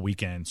banner all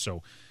weekend.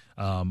 So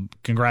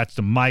Congrats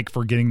to Mike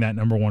for getting that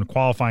number one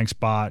qualifying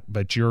spot,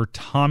 but your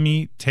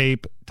Tommy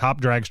Tape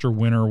Top Dragster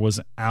winner was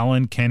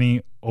Alan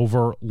Kenny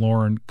over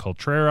Lauren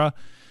Coltrera.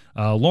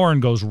 Lauren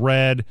goes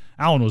red.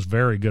 Alan was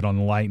very good on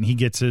the light, and he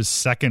gets his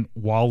second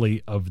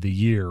Wally of the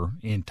year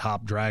in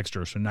Top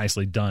Dragster, so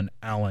nicely done,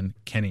 Alan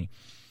Kenny.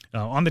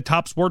 On the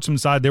Top Sportsman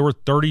side, there were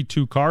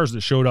 32 cars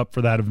that showed up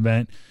for that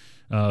event.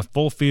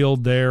 Full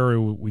field there.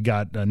 We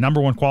got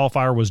number one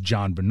qualifier was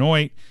John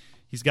Benoit.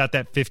 He's got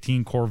that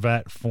 15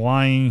 Corvette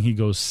flying. He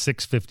goes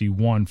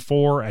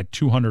 651.4 at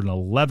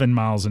 211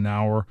 miles an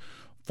hour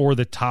for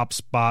the top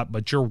spot.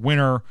 But your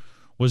winner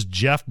was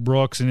Jeff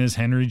Brooks in his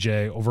Henry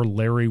J over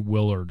Larry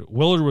Willard.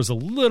 Willard was a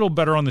little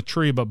better on the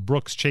tree, but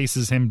Brooks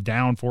chases him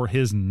down for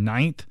his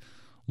 9th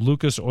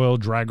Lucas Oil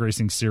Drag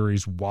Racing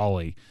Series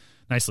Wally.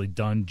 Nicely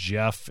done,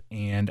 Jeff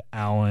and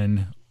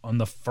Alan, on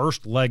the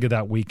first leg of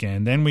that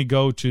weekend. Then we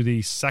go to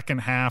the second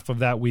half of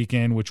that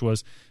weekend, which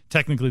was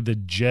technically the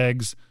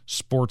JEGS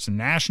Sports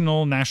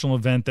National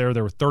event there.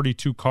 There were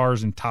 32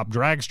 cars in Top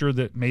Dragster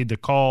that made the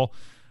call.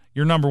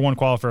 Your number one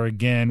qualifier,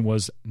 again,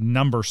 was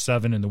number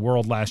 7 in the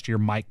world last year,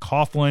 Mike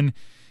Coughlin.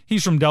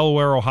 He's from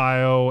Delaware,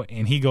 Ohio,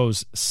 and he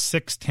goes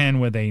 6'10"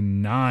 with a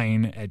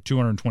 9 at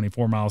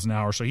 224 miles an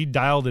hour. So he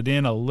dialed it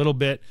in a little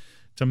bit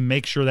to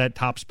make sure that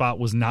top spot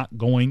was not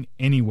going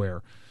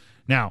anywhere.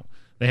 Now,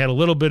 they had a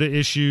little bit of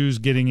issues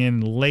getting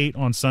in late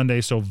on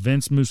Sunday, so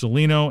Vince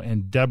Mussolino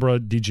and Deborah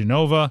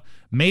DiGenova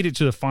made it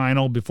to the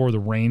final before the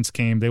rains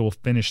came. They will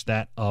finish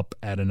that up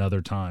at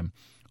another time.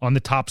 On the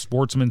Top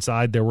Sportsman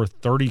side, there were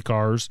 30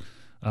 cars.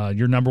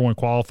 Your number one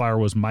qualifier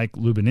was Mike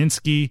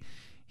Lubininski.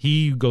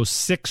 He goes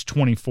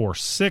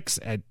 624.6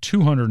 at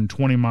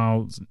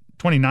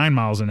 229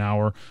 miles an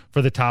hour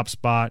for the top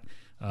spot.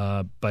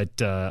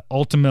 But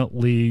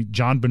ultimately,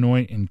 John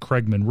Benoit and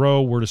Craig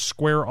Monroe were to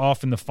square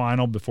off in the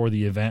final before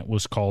the event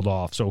was called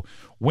off. So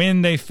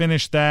when they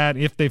finish that,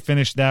 if they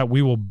finish that,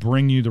 we will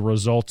bring you the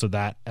results of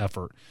that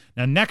effort.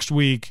 Now, next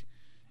week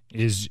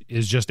is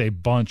just a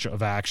bunch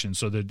of action.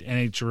 So the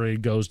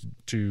NHRA goes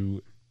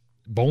to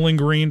Bowling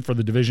Green for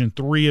the Division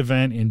III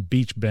event in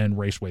Beach Bend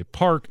Raceway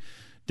Park.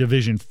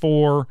 Division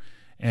IV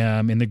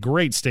in the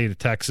great state of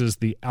Texas,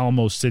 the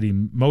Alamo City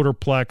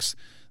Motorplex.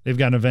 They've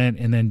got an event,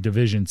 and then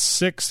Division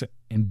 6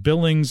 in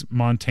Billings,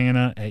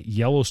 Montana at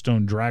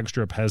Yellowstone Drag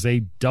Strip has a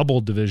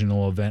double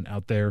divisional event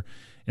out there.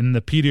 And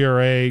the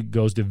PDRA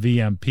goes to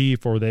VMP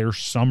for their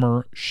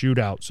summer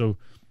shootout. So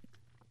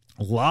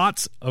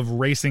lots of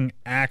racing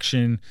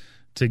action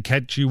to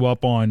catch you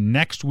up on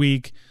next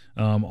week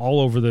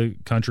all over the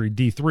country,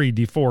 D3,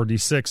 D4,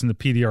 D6, and the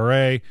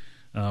PDRA.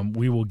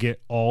 We will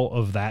get all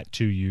of that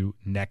to you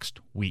next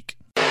week.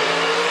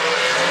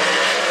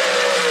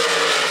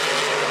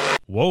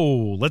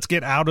 Whoa, let's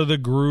get out of the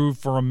groove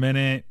for a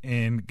minute.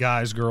 And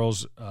guys,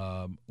 girls,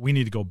 we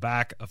need to go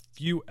back a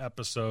few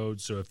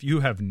episodes. So if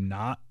you have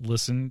not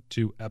listened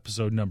to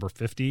episode number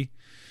 50,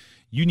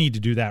 you need to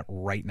do that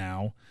right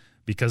now,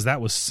 because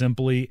that was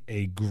simply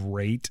a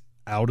great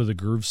out of the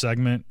groove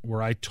segment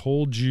where I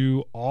told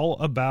you all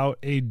about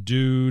a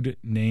dude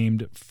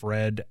named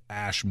Fred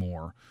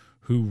Ashmore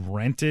who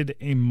rented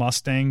a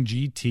Mustang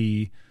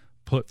GT,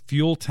 put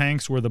fuel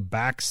tanks where the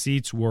back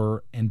seats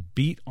were, and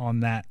beat on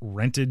that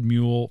rented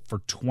mule for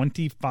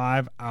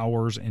 25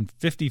 hours and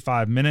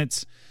 55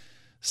 minutes,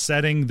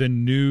 setting the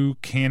new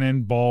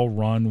Cannonball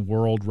Run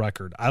world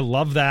record. I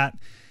love that,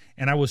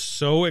 and I was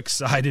so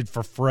excited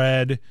for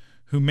Fred,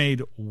 who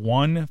made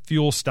one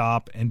fuel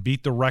stop and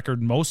beat the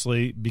record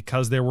mostly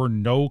because there were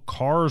no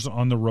cars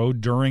on the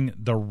road during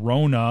the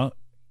Rona,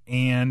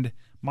 and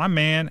my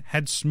man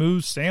had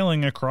smooth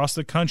sailing across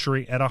the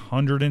country at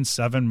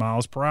 107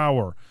 miles per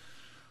hour.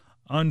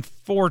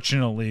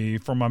 Unfortunately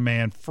for my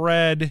man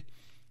Fred,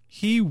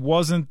 he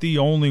wasn't the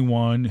only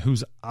one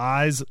whose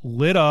eyes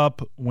lit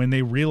up when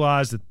they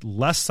realized that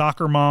less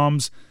soccer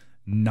moms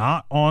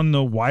not on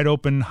the wide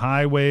open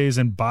highways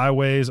and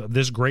byways of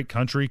this great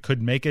country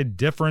could make a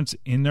difference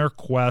in their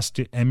quest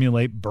to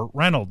emulate Burt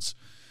Reynolds.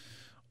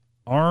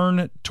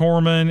 Arn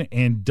Torman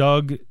and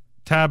Doug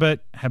Tabbitt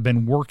have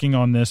been working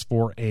on this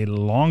for a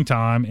long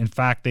time. In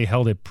fact, they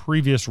held a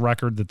previous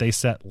record that they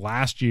set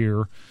last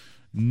year.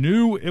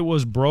 Knew it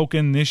was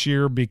broken this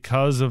year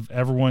because of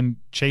everyone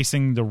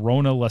chasing the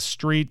Rona-less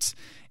streets,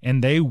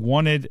 and they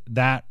wanted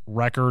that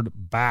record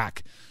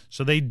back.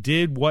 So they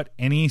did what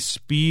any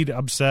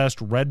speed-obsessed,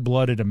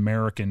 red-blooded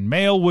American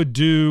male would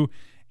do,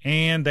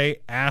 and they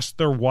asked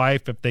their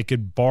wife if they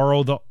could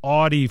borrow the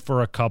Audi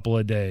for a couple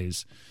of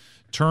days.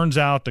 Turns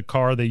out the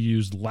car they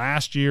used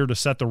last year to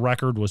set the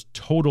record was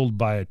totaled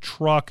by a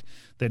truck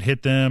that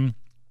hit them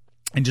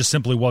and just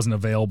simply wasn't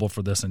available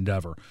for this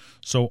endeavor.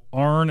 So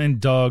Arn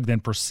and Doug then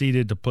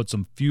proceeded to put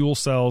some fuel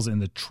cells in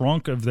the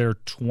trunk of their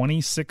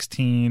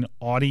 2016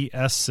 Audi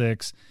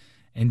S6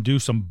 and do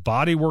some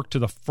body work to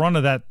the front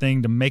of that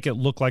thing to make it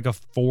look like a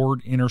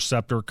Ford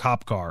Interceptor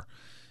cop car.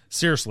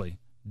 Seriously,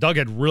 Doug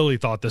had really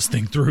thought this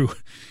thing through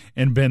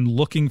and been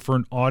looking for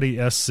an Audi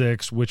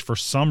S6, which for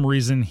some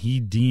reason he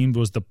deemed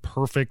was the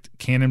perfect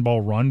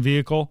Cannonball Run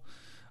vehicle.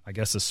 I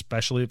guess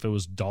especially if it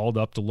was dolled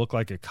up to look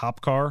like a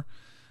cop car.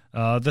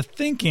 The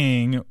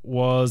thinking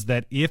was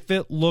that if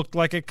it looked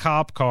like a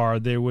cop car,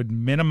 they would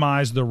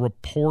minimize the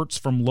reports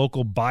from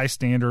local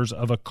bystanders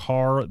of a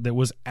car that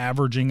was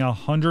averaging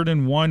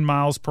 101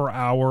 miles per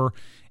hour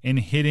and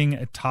hitting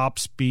a top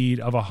speed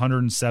of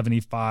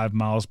 175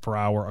 miles per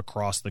hour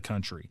across the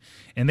country.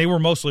 And they were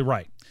mostly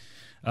right.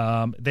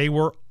 They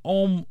were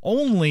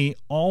only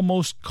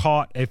almost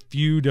caught a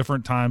few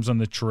different times on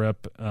the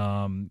trip,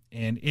 and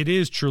it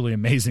is truly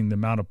amazing the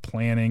amount of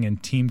planning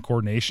and team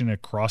coordination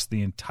across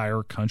the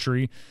entire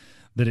country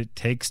that it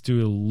takes to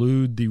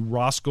elude the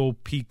Roscoe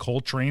P.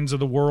 Coltrane's of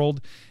the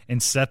world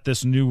and set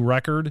this new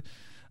record.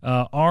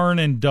 Arn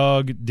and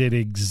Doug did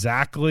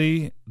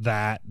exactly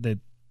that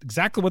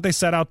exactly what they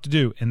set out to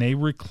do, and they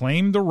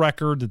reclaimed the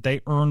record that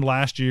they earned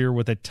last year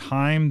with a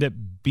time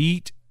that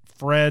beat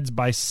Fred's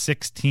by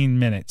 16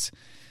 minutes.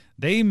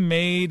 They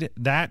made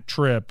that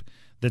trip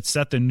that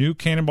set the new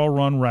Cannonball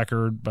Run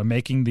record by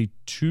making the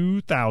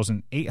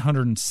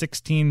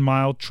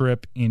 2,816-mile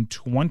trip in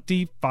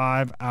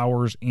 25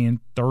 hours and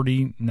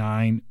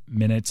 39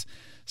 minutes,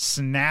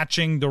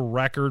 snatching the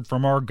record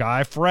from our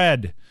guy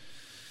Fred.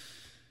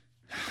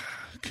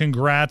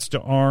 Congrats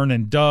to Arn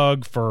and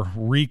Doug for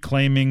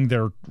reclaiming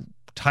their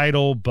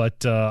title,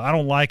 but I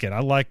don't like it. I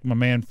like my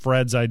man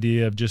Fred's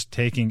idea of just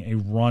taking a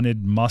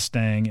runted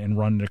Mustang and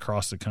running it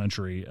across the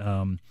country.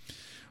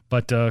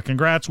 But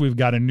congrats, we've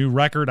got a new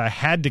record. I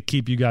had to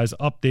keep you guys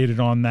updated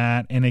on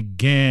that. And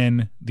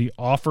again, the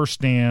offer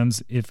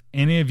stands. If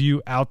any of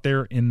you out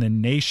there in the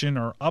nation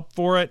are up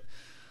for it,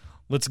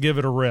 let's give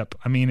it a rip.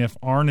 I mean, if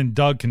Arn and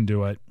Doug can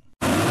do it.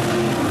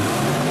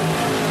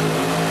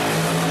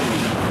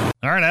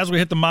 All right, as we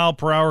hit the mile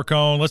per hour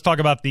cone, let's talk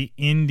about the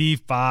Indy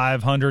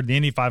 500. The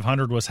Indy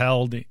 500 was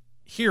held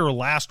here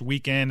last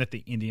weekend at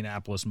the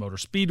Indianapolis Motor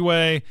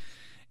Speedway.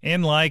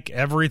 And like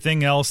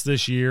everything else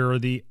this year,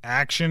 the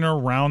action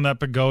around that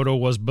pagoda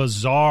was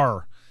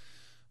bizarre.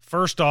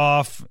 First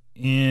off,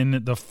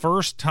 in the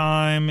first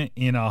time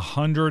in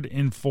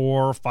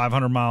 104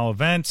 500-mile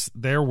events,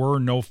 there were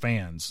no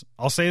fans.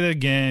 I'll say that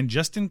again,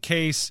 just in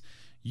case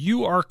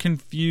you are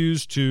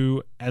confused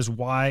to as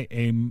why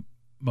a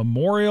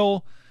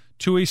memorial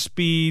to a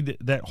speed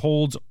that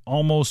holds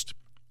almost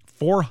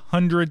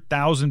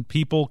 400,000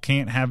 people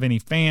can't have any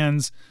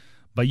fans,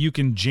 but you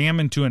can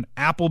jam into an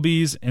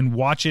Applebee's and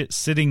watch it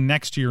sitting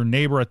next to your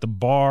neighbor at the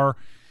bar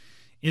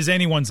is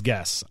anyone's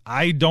guess.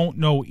 I don't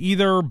know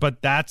either,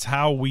 but that's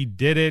how we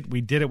did it. We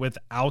did it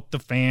without the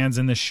fans,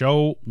 and the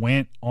show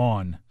went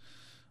on.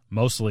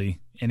 Mostly,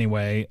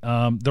 anyway.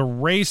 The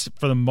race,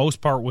 for the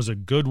most part, was a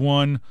good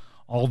one,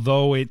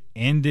 although it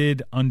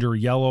ended under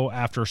yellow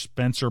after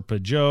Spencer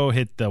Peugeot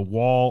hit the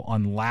wall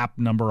on lap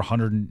number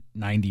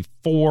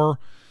 194.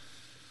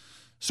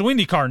 So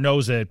IndyCar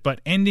knows it, but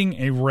ending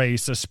a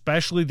race,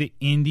 especially the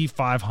Indy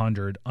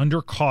 500,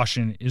 under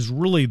caution is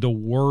really the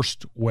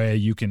worst way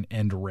you can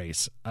end a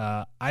race.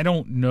 I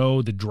don't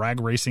know the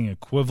drag racing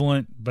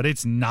equivalent, but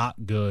it's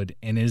not good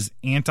and is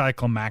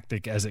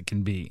anticlimactic as it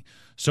can be.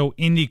 So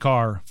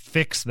IndyCar,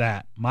 fix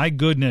that. My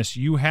goodness,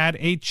 you had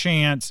a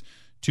chance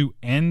to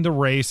end the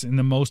race in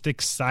the most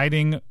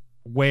exciting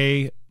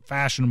way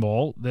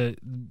fashionable,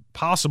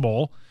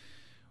 possible,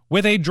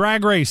 with a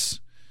drag race.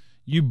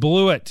 You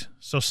blew it,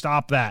 so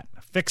stop that.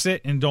 Fix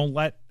it, and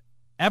don't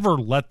ever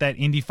let that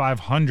Indy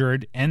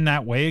 500 end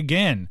that way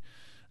again.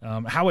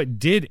 How it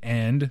did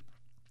end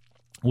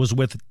was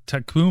with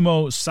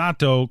Takuma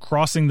Sato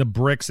crossing the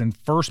bricks in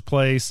first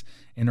place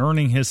and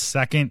earning his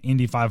second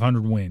Indy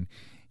 500 win.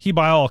 He,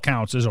 by all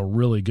accounts, is a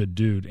really good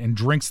dude and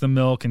drinks the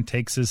milk and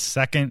takes his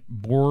second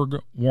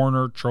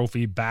Borg-Warner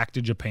trophy back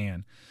to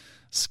Japan.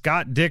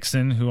 Scott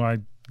Dixon, who I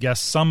guess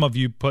some of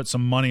you put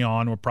some money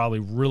on, were probably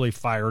really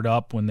fired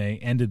up when they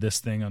ended this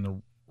thing on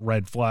the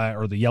red flag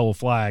or the yellow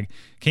flag,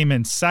 came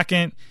in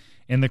second,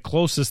 and the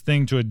closest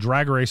thing to a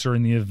drag racer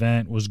in the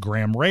event was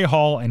Graham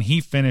Rahal, and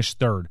he finished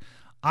third.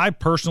 I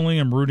personally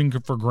am rooting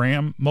for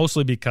Graham,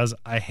 mostly because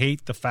I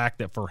hate the fact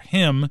that for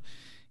him,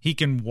 he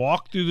can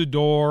walk through the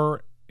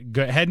door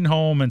heading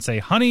home and say,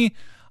 honey,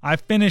 I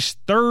finished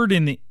third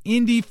in the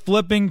Indy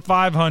flipping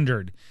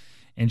 500.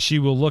 And she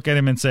will look at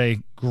him and say,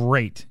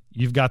 great,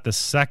 you've got the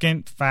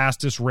second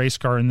fastest race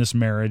car in this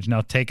marriage.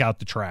 Now take out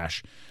the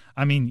trash.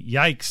 I mean,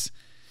 yikes.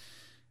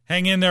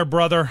 Hang in there,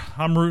 brother.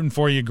 I'm rooting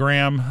for you,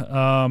 Graham.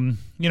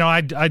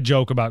 I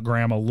joke about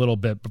Graham a little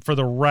bit, but for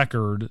the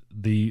record,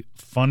 the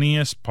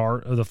funniest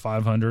part of the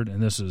 500,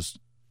 and this is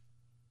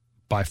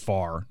by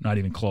far, not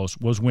even close,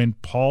 was when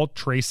Paul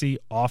Tracy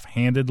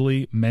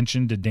offhandedly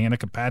mentioned to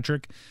Danica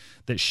Patrick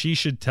that she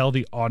should tell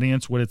the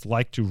audience what it's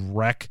like to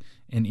wreck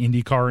an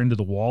Indy car into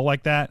the wall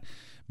like that,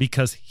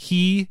 because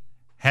he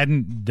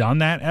hadn't done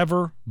that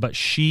ever, but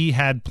she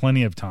had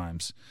plenty of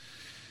times.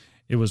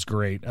 It was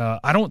great.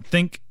 I don't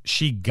think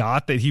she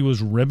got that he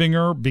was ribbing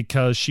her,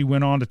 because she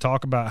went on to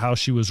talk about how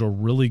she was a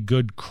really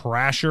good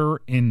crasher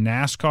in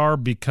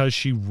NASCAR because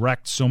she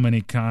wrecked so many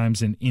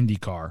times in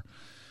IndyCar.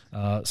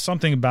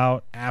 Something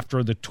about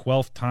after the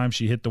 12th time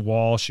she hit the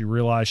wall, she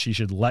realized she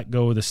should let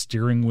go of the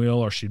steering wheel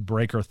or she'd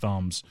break her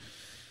thumbs.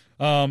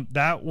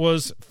 That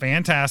was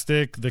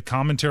fantastic. The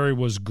commentary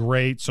was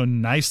great. So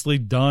nicely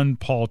done,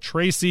 Paul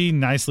Tracy.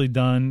 Nicely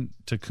done,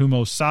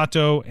 Takumo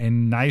Sato.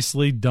 And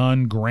nicely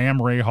done, Graham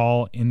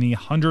Rahal in the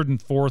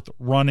 104th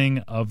running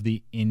of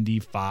the Indy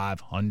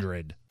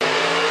 500.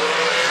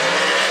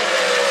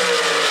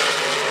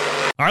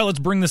 All right, let's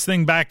bring this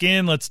thing back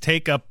in. Let's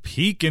take a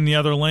peek in the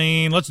other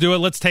lane. Let's do it.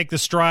 Let's take the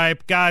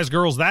stripe. Guys,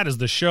 girls, that is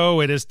the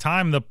show. It is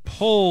time to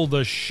pull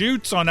the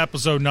chutes on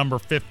episode number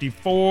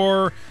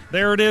 54.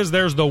 There it is.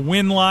 There's the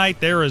win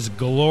light. There is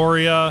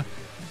Gloria.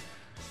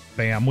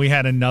 Bam. We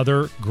had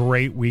another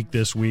great week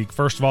this week.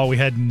 First of all, we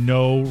had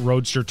no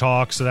Roadster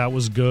talk, so that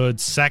was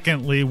good.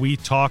 Secondly, we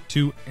talked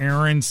to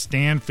Aaron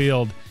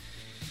Stanfield.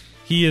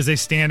 He is a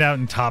standout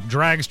in Top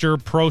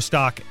Dragster, Pro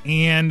Stock,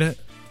 and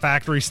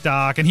Factory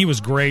Stock, and he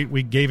was great.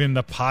 We gave him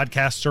the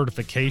podcast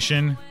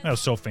certification. That was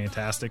so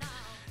fantastic.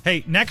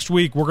 Hey, next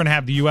week we're going to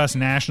have the U.S.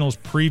 Nationals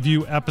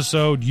preview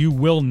episode. You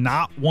will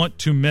not want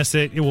to miss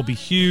it. It will be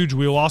huge.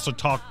 We will also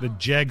talk the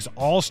JEGS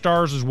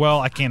All-Stars as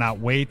well. I cannot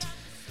wait.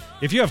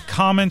 If you have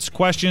comments,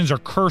 questions, or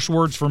curse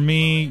words for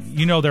me,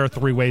 you know there are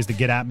 3 ways to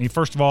get at me.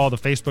 First of all, the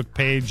Facebook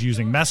page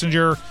using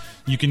Messenger.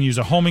 You can use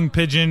a homing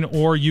pigeon,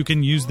 or you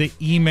can use the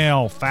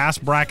email,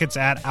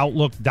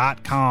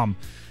 fastbrackets@outlook.com.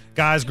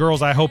 Guys,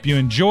 girls, I hope you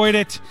enjoyed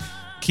it.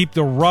 Keep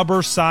the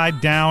rubber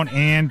side down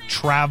and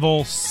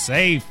travel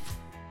safe.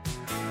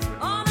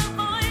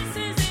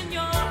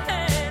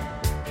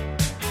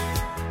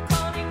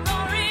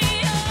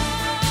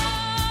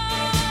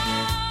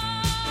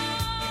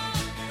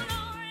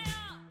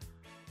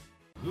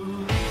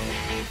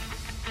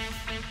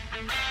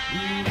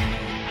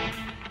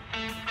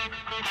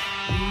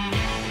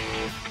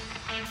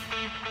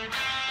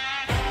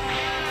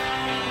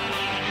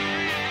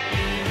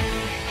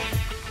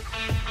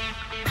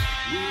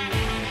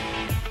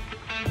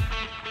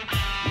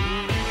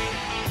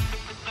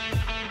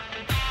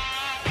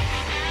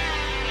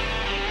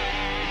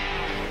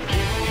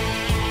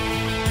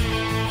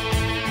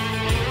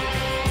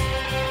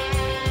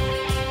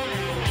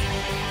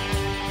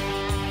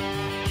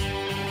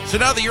 So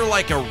now that you're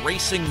like a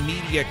racing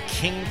media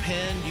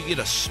kingpin, you get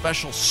a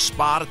special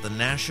spot at the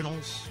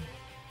Nationals?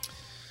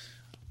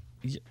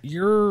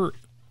 Your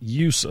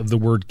use of the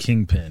word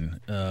kingpin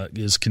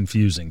is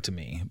confusing to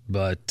me.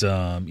 But,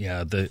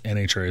 the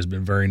NHRA has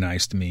been very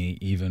nice to me,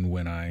 even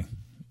when I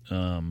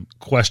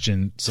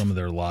question some of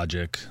their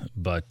logic.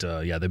 But,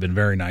 they've been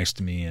very nice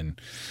to me,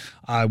 and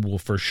I will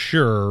for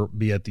sure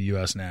be at the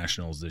U.S.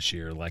 Nationals this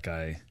year like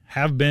I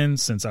have been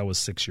since I was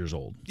 6 years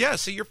old. Yeah,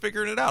 so you're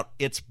figuring it out.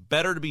 It's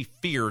better to be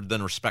feared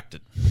than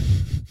respected.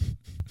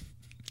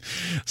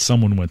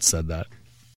 Someone once said that.